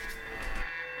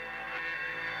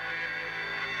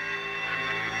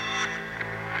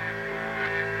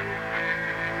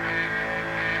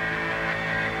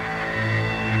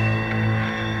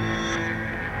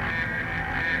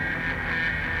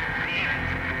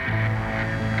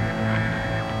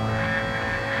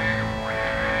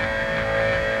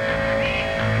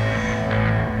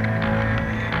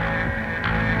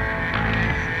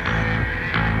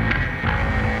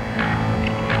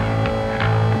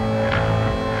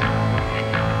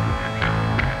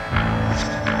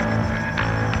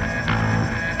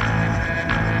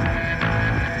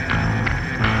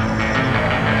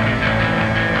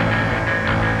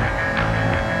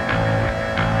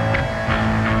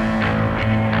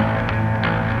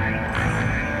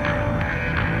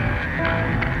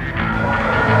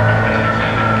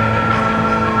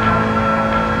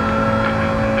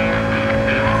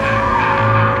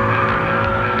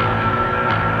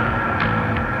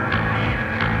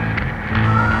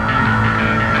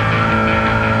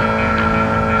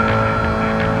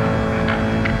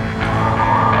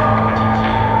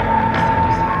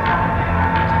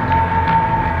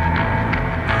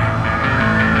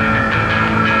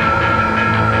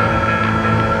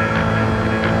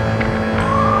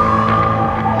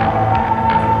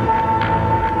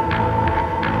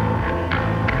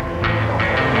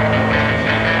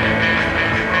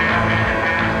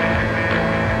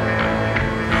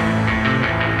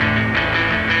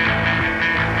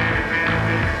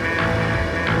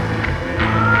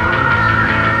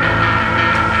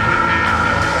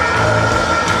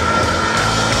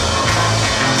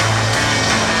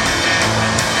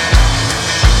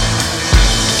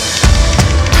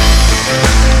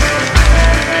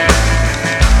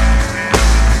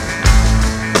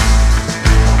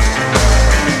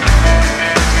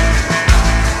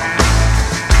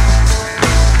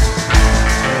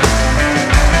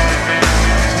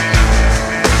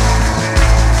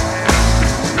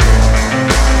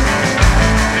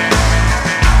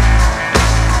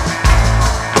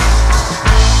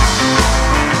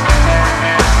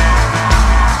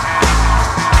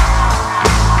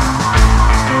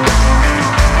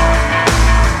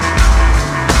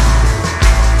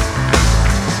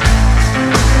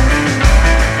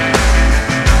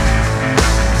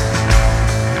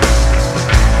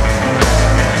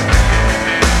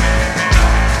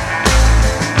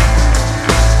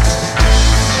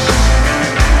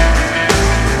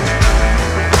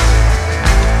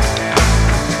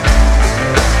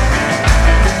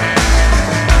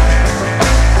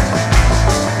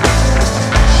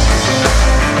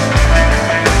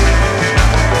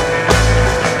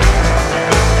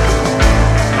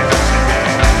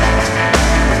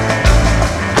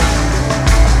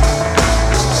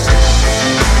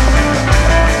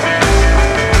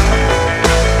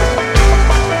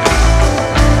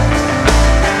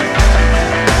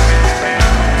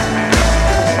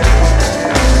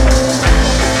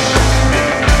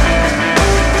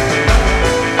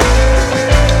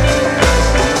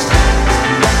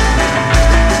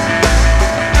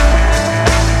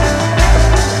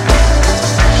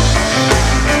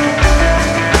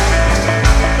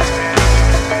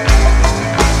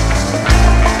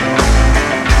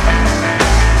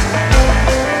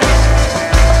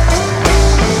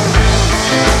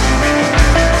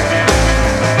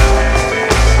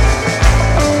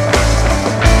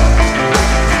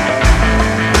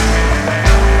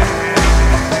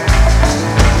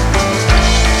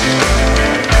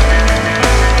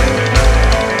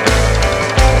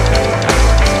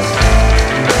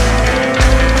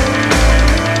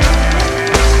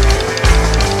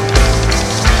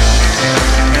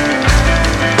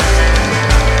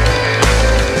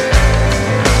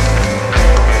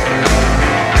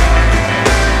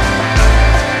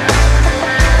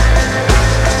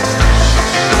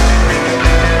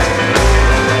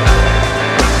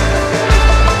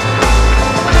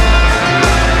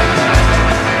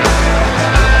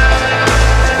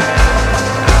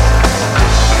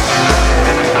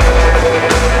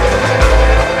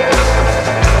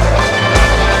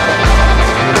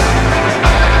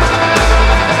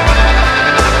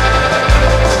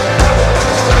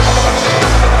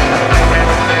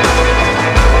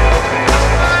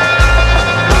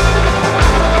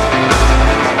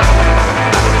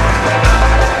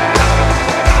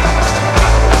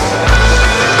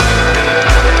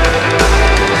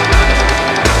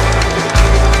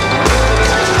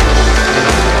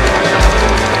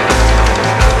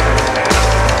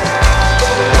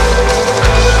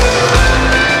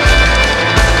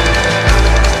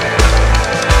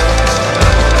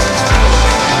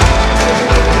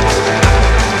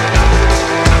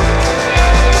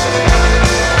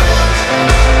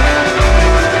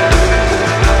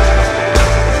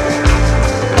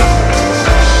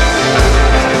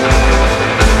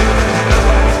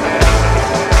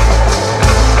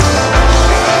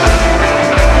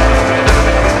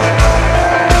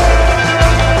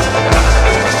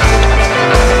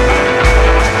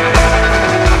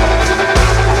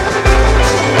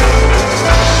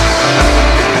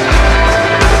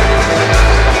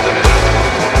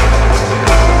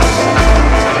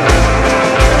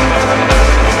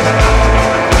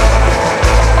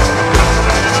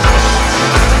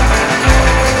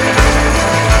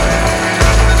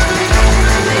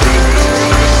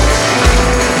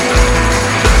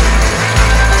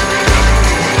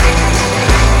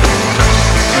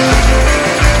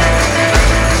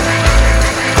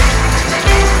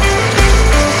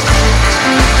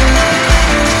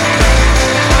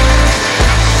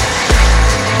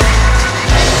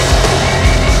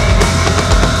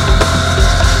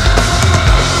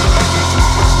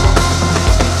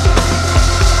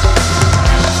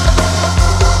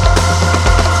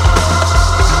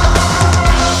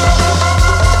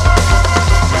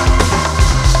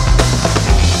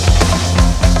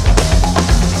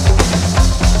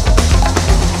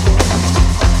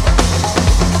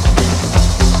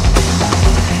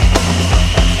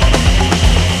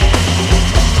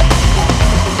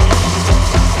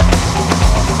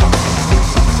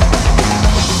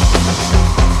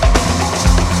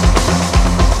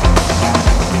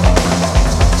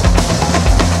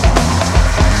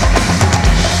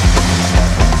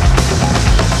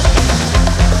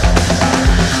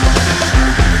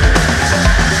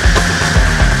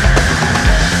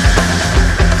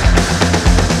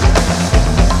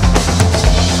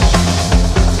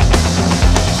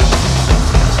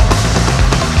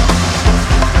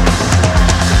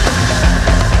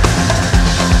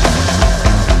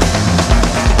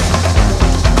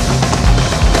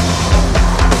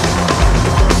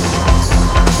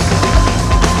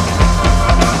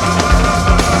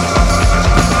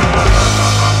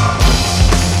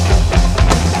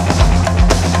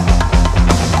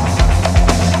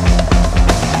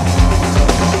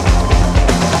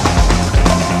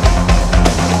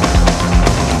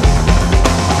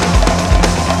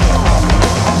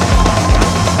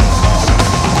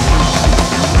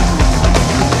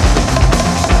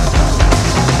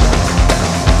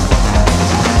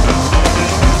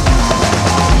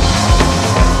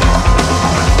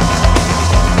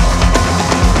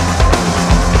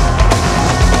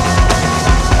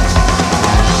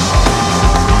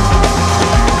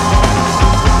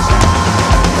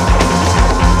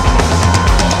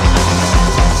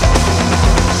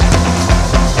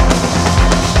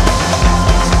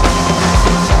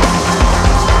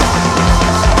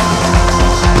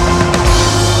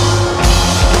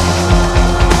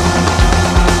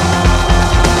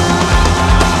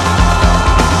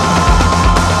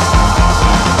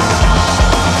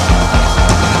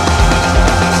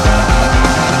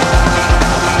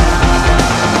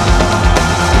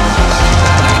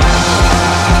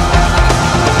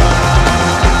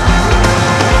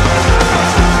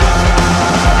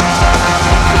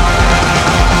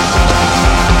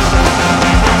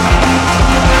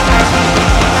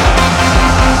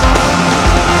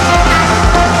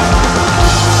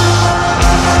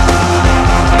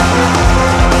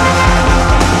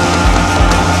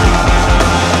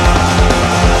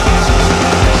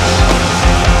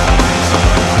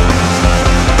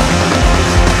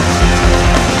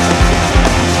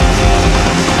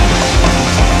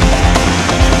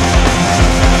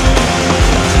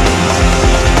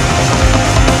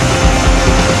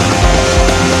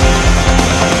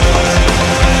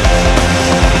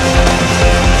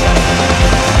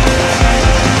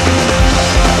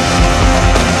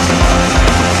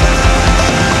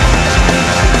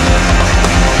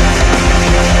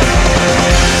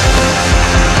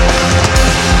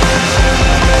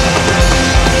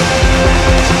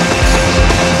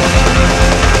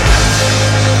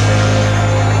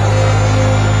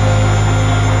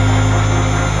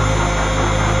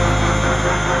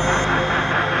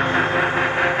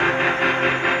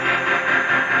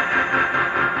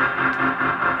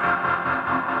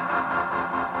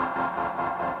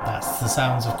 That's the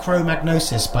sounds of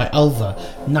Cro-Magnosis by Ulva.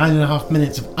 9.5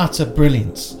 minutes of utter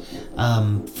brilliance.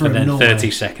 From and then Norway. 30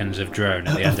 seconds of drone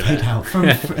at the end of Fade it. Out.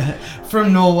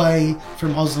 From Norway,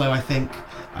 from Oslo, I think.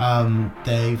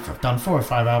 They've done 4 or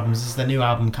 5 albums. This is their new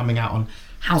album coming out on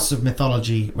House of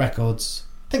Mythology Records.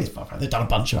 I think it's 5. They've done a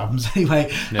bunch of albums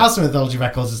anyway. Yeah. House of Mythology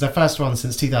Records is their first one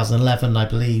since 2011, I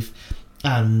believe.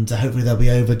 And hopefully they'll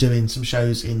be over doing some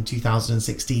shows in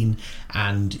 2016.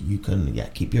 And you can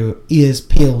keep your ears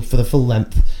peeled for the full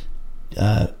length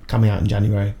coming out in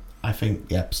January. I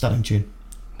think, stunning tune.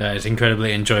 No, it's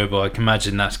incredibly enjoyable. I can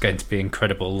imagine that's going to be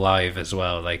incredible live as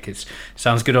well. Like, it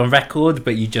sounds good on record,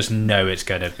 but you just know it's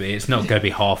not going to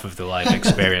be half of the live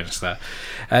experience there.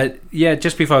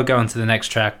 Just before I go on to the next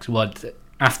track,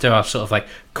 after our sort of like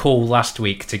call last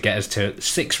week to get us to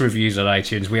 6 reviews on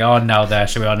iTunes, we are now there.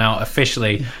 So we are now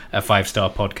officially a 5-star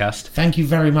podcast. Thank you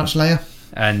very much, Leia.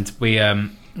 And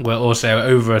we're also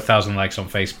over 1,000 likes on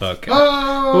Facebook.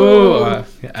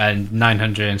 And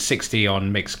 960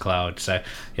 on Mixcloud. So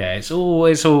yeah, it's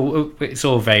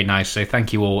all very nice. So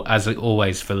thank you all, as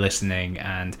always, for listening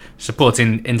and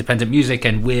supporting independent music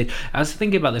and weird. I was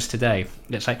thinking about this today.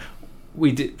 It's like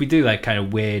we do like kind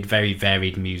of weird, very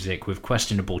varied music with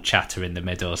questionable chatter in the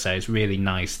middle. So it's really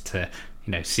nice to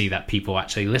see that people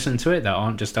actually listen to it, that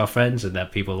aren't just our friends, and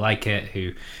that people like it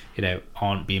who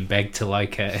aren't being begged to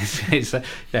like it.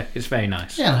 It's very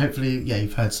nice. Yeah, and hopefully,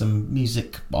 you've heard some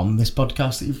music on this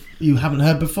podcast that you haven't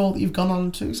heard before, that you've gone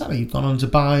on to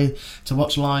buy, to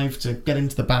watch live, to get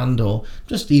into the band, or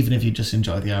just even if you just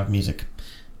enjoy the hour of music.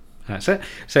 That's it.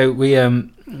 So we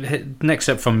next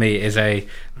up from me is a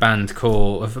band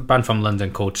from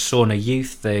London called Sauna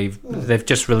Youth. They've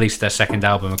just released their second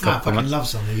album a couple of months. I love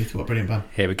Sauna Youth. What a brilliant band!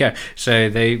 Here we go. So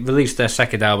they released their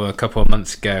second album a couple of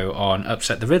months ago on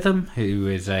Upset the Rhythm, who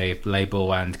is a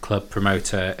label and club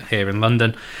promoter here in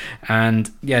London.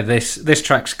 And this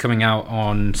track's coming out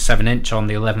on 7-inch on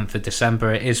the 11th of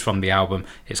December. It is from the album.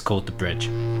 It's called The Bridge.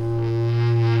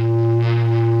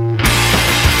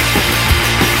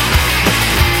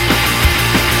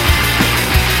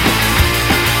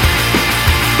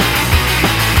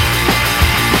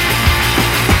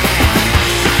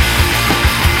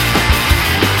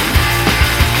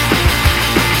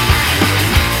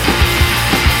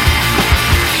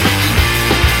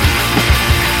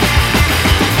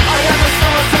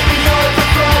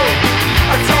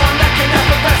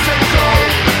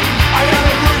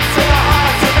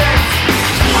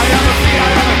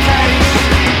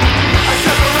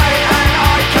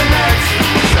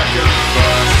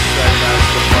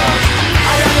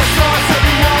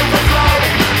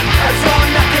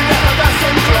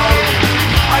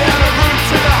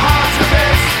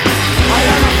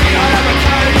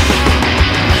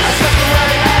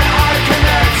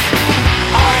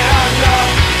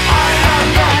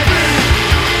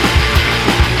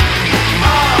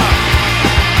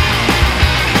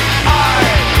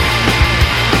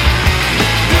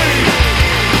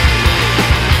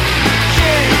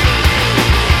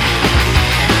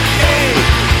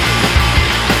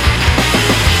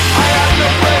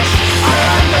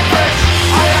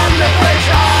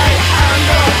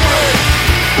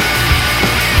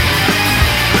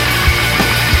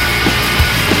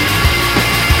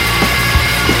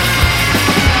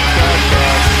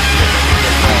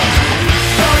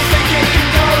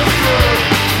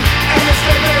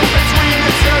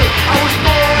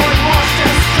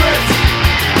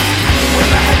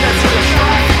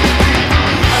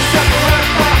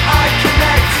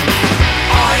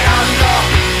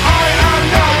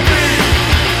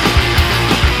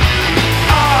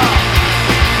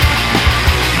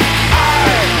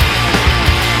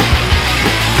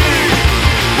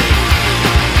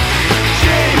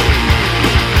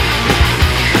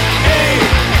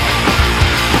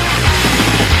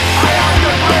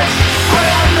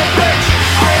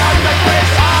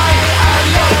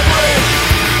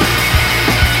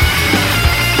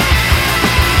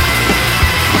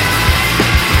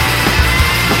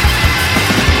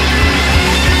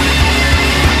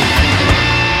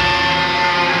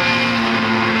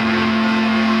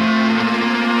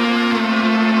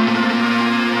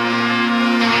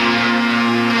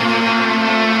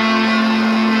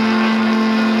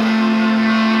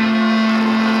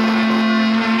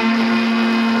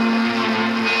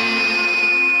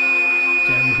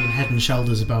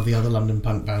 Shoulders above the other London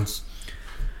punk bands.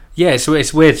 Yeah, so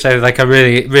it's weird. So like, I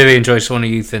really enjoy Sauna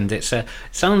Youth, and it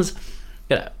sounds,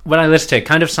 when I listen to it,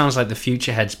 kind of sounds like the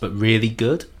Future Heads, but really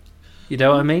good. You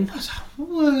know what I mean?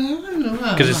 Well, I don't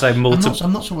know. Because it's like multiple.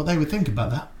 I'm not sure what they would think about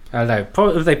that. I know.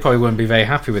 They probably wouldn't be very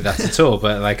happy with that at all.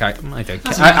 But like, I don't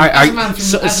care.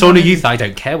 as a Sauna man- Youth, I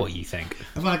don't care what you think.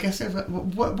 Well, I guess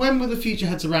when were the Future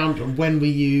Heads around, and when were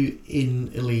you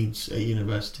in Leeds at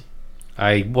university?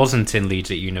 I wasn't in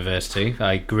Leeds at university.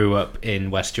 I grew up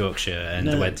in West Yorkshire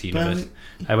and went to university.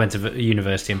 I went to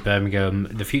university in Birmingham.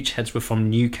 The Future Heads were from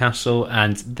Newcastle,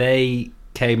 and they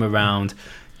came around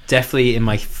definitely in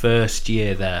my first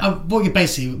year there. What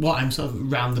I'm sort of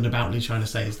roundaboutly trying to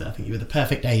say is that I think you were the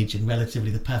perfect age and relatively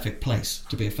the perfect place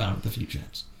to be a fan of the Future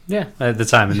Heads. Yeah, at the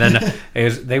time, and then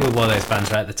they were one of those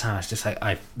bands where at the time I was just like,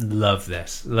 I love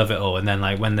this, love it all. And then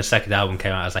like when the second album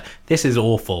came out, I was like, this is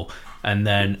awful. And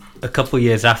then a couple of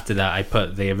years after that, I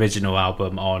put the original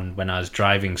album on when I was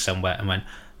driving somewhere and went,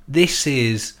 this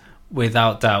is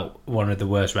without doubt one of the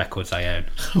worst records I own.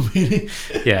 Really?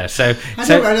 Yeah. So I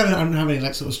don't have any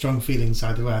like sort of strong feelings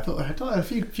either way. I thought I had a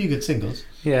few good singles.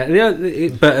 Yeah,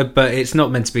 but it's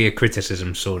not meant to be a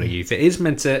criticism, sort of youth. It's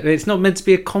not meant to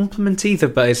be a compliment either.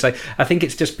 But it's like, I think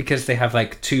it's just because they have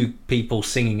like two people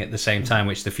singing at the same time,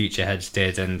 which the Future Heads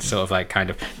did, and sort of like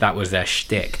kind of that was their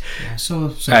shtick. Yeah, I saw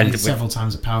several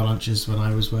times at Power Lunches when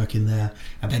I was working there,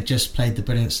 and they just played the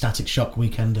brilliant Static Shock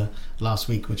Weekender last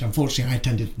week, which unfortunately I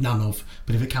attended none of.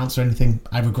 But if it counts for anything,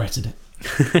 I regretted it.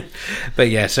 But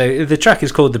yeah, so the track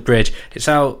is called The Bridge. It's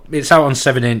out on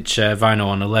 7-inch vinyl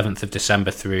on 11th of December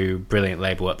through brilliant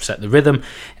label Upset the Rhythm.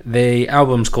 The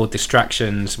album's called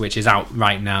Distractions, which is out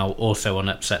right now, also on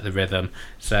Upset the Rhythm.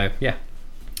 So yeah,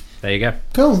 there you go.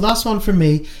 Cool. Last one from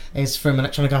me is from an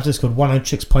electronic artist called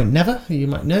 106 Point Never, who you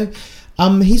might know.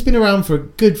 He's been around for a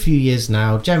good few years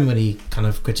now, generally kind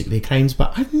of critically acclaimed,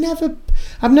 but I've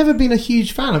never been a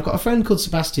huge fan. I've got a friend called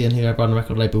Sebastian who I run a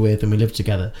record label with, and we lived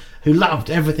together, who loved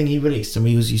everything he released, and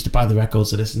we used to buy the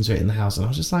records and listen to it in the house, and I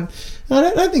was just like, I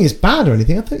don't think it's bad or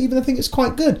anything. I think it's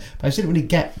quite good, but I just didn't really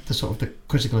get the sort of the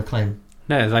critical acclaim.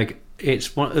 No, like it's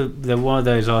they're one of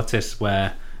those artists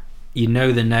where you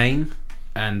know the name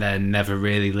and then never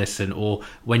really listen, or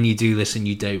when you do listen,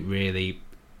 you don't really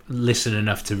listen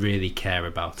enough to really care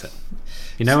about it.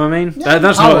 You know what I mean? Yeah.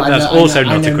 That's I also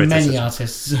not a know criticism. many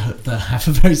artists that have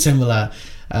a very similar.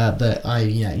 That I,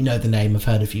 you know the name. I've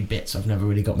heard a few bits. I've never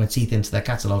really got my teeth into their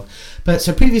catalogue. But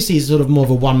so previously he's sort of more of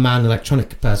a one-man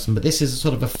electronic person, but this is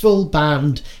sort of a full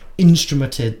band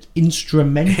instrumented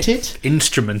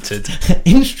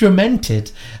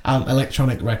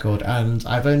electronic record, and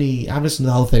I've listened to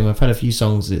the whole thing. I've heard a few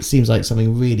songs. It seems like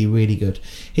something really, really good.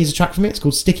 Here's a track from it. It's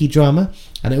called Sticky Drama,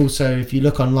 and it also, if you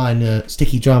look online,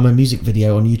 Sticky Drama music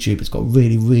video on YouTube, it's got a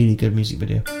really, really good music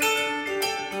video.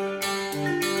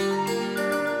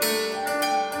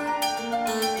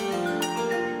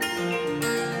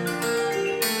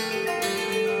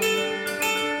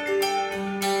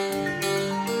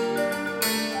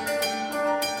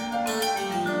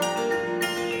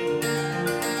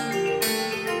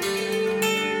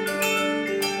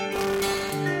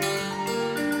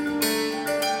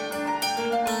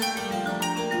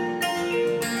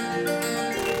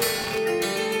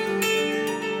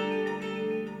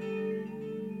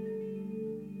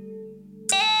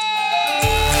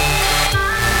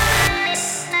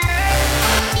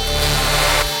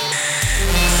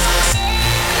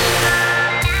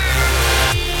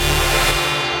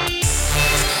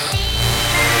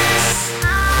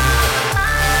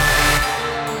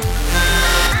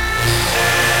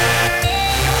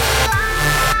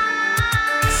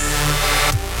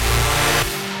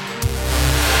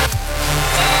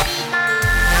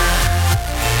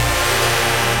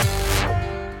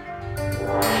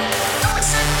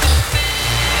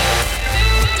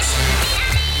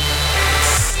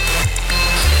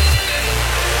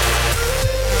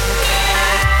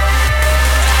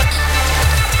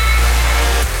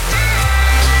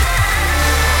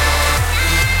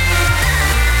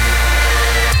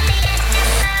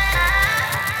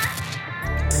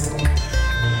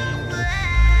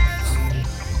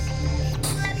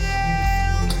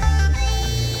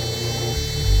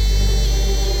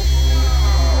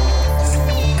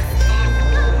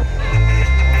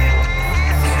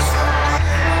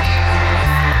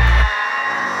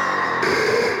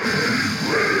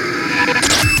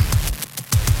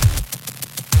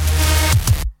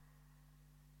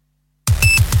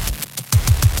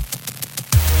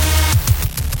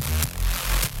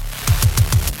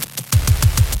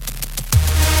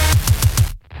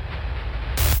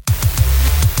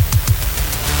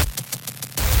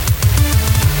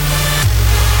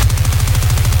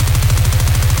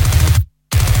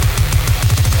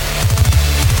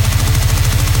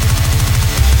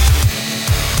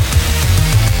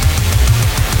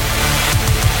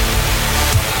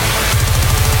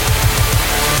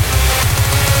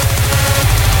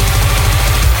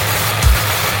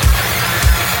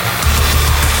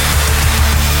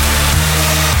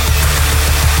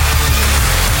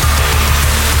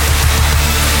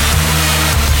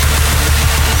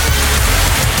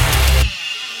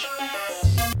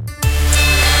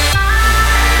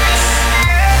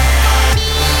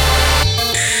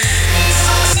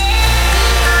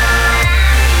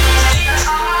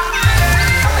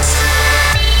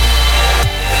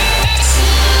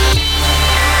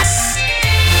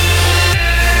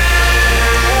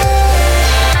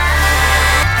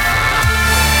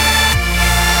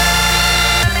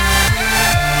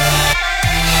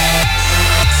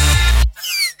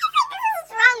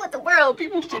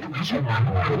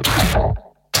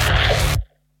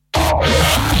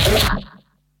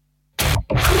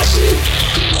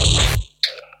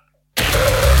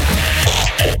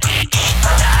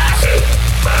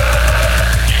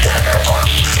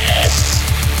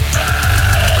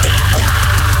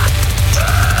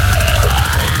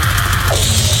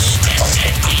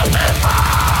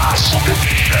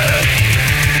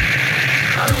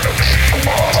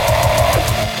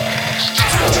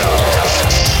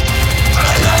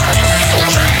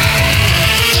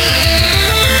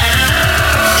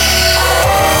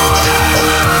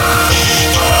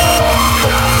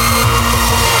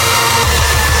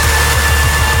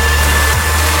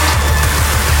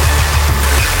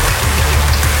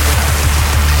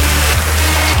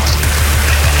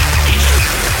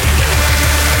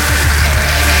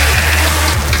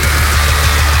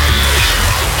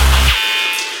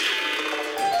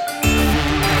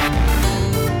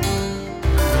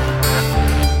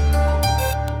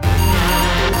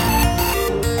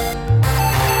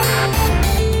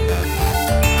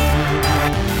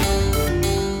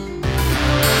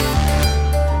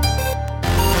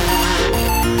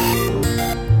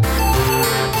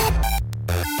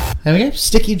 There we go.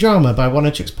 Sticky Drama by One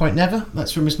Chicks Point Never.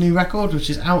 That's from his new record,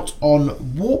 which is out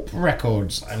on Warp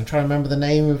Records. I'm trying to remember the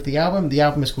name of the album. The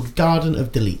album is called Garden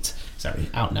of Delete. Sorry,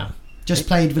 out now. Just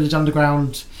played Village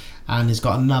Underground, and he's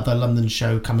got another London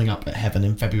show coming up at Heaven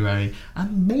in February,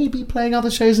 and maybe playing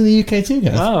other shows in the UK too,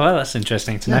 guys. Oh, well, that's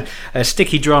interesting to know.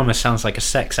 Sticky Drama sounds like a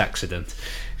sex accident.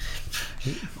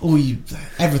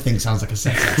 Everything sounds like a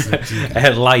sex accident to you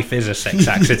guys. Life is a sex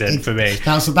accident for me.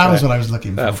 That was what I was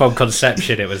looking for. From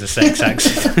conception, it was a sex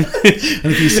accident.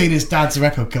 And if you've seen his dad's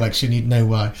record collection, you'd know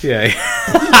why. Yeah.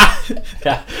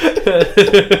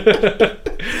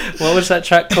 What was that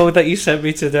track called that you sent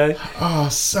me today? Oh,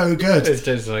 so good. It's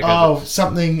just like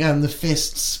something and the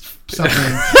fists.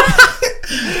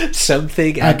 Something.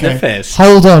 Something and the fist.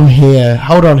 Hold on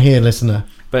here, listener.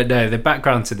 But no, the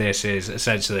background to this is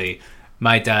essentially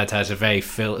my dad has a very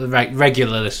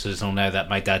regular listeners will know that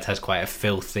my dad has quite a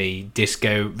filthy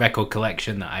disco record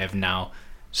collection that I have now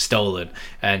stolen,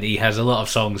 and he has a lot of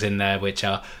songs in there which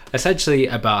are essentially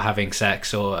about having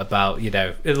sex or about,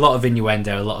 a lot of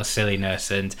innuendo, a lot of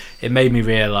silliness, and it made me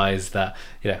realise that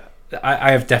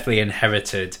I have definitely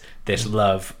inherited this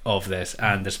love of this,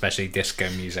 and especially disco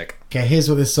music. Okay, here's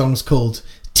what this song's called.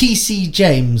 T.C.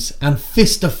 James and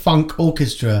Fist of Funk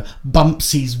Orchestra,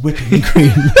 Bumpsy's Whipping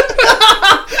Cream.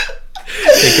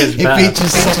 It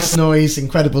features such noise,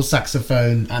 incredible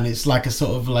saxophone, and it's like a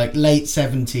sort of like late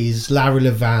 70s Larry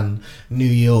Levan, New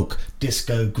York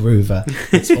disco groover.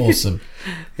 It's awesome.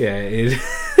 Yeah, it is.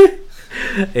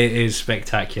 It is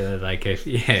spectacular. Like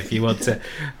if you want to,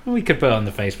 we could put it on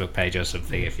the Facebook page or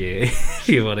something if you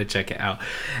want to check it out.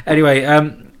 Anyway,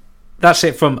 that's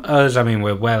it from us. I mean,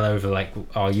 we're well over like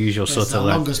our usual sort of. It's the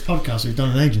longest podcast we've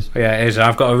done in ages. Yeah, it is.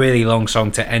 I've got a really long song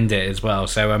to end it as well.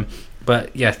 So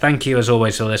but yeah, thank you as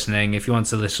always for listening. If you want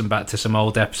to listen back to some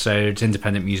old episodes,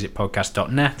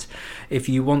 independentmusicpodcast.net. If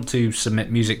you want to submit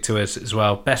music to us as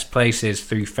well, best place is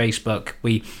through Facebook.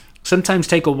 We sometimes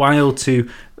take a while to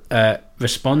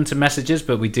respond to messages,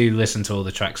 but we do listen to all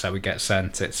the tracks that we get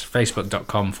sent. It's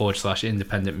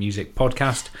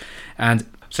facebook.com/independentmusicpodcast. And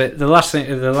so the last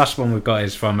one we've got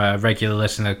is from a regular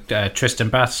listener, Tristan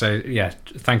Bath. So yeah,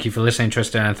 thank you for listening,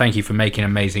 Tristan, and thank you for making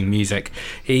amazing music.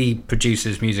 He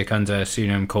produces music under a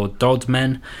pseudonym called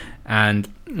Dodmen, and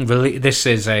this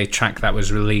is a track that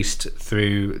was released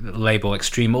through the label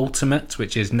Extreme Ultimate,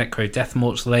 which is Necro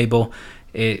Deathmort's label.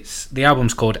 The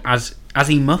album's called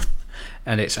Azimuth,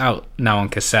 and it's out now on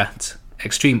cassette.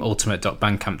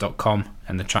 extremeultimate.bandcamp.com,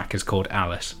 and the track is called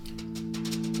Alice.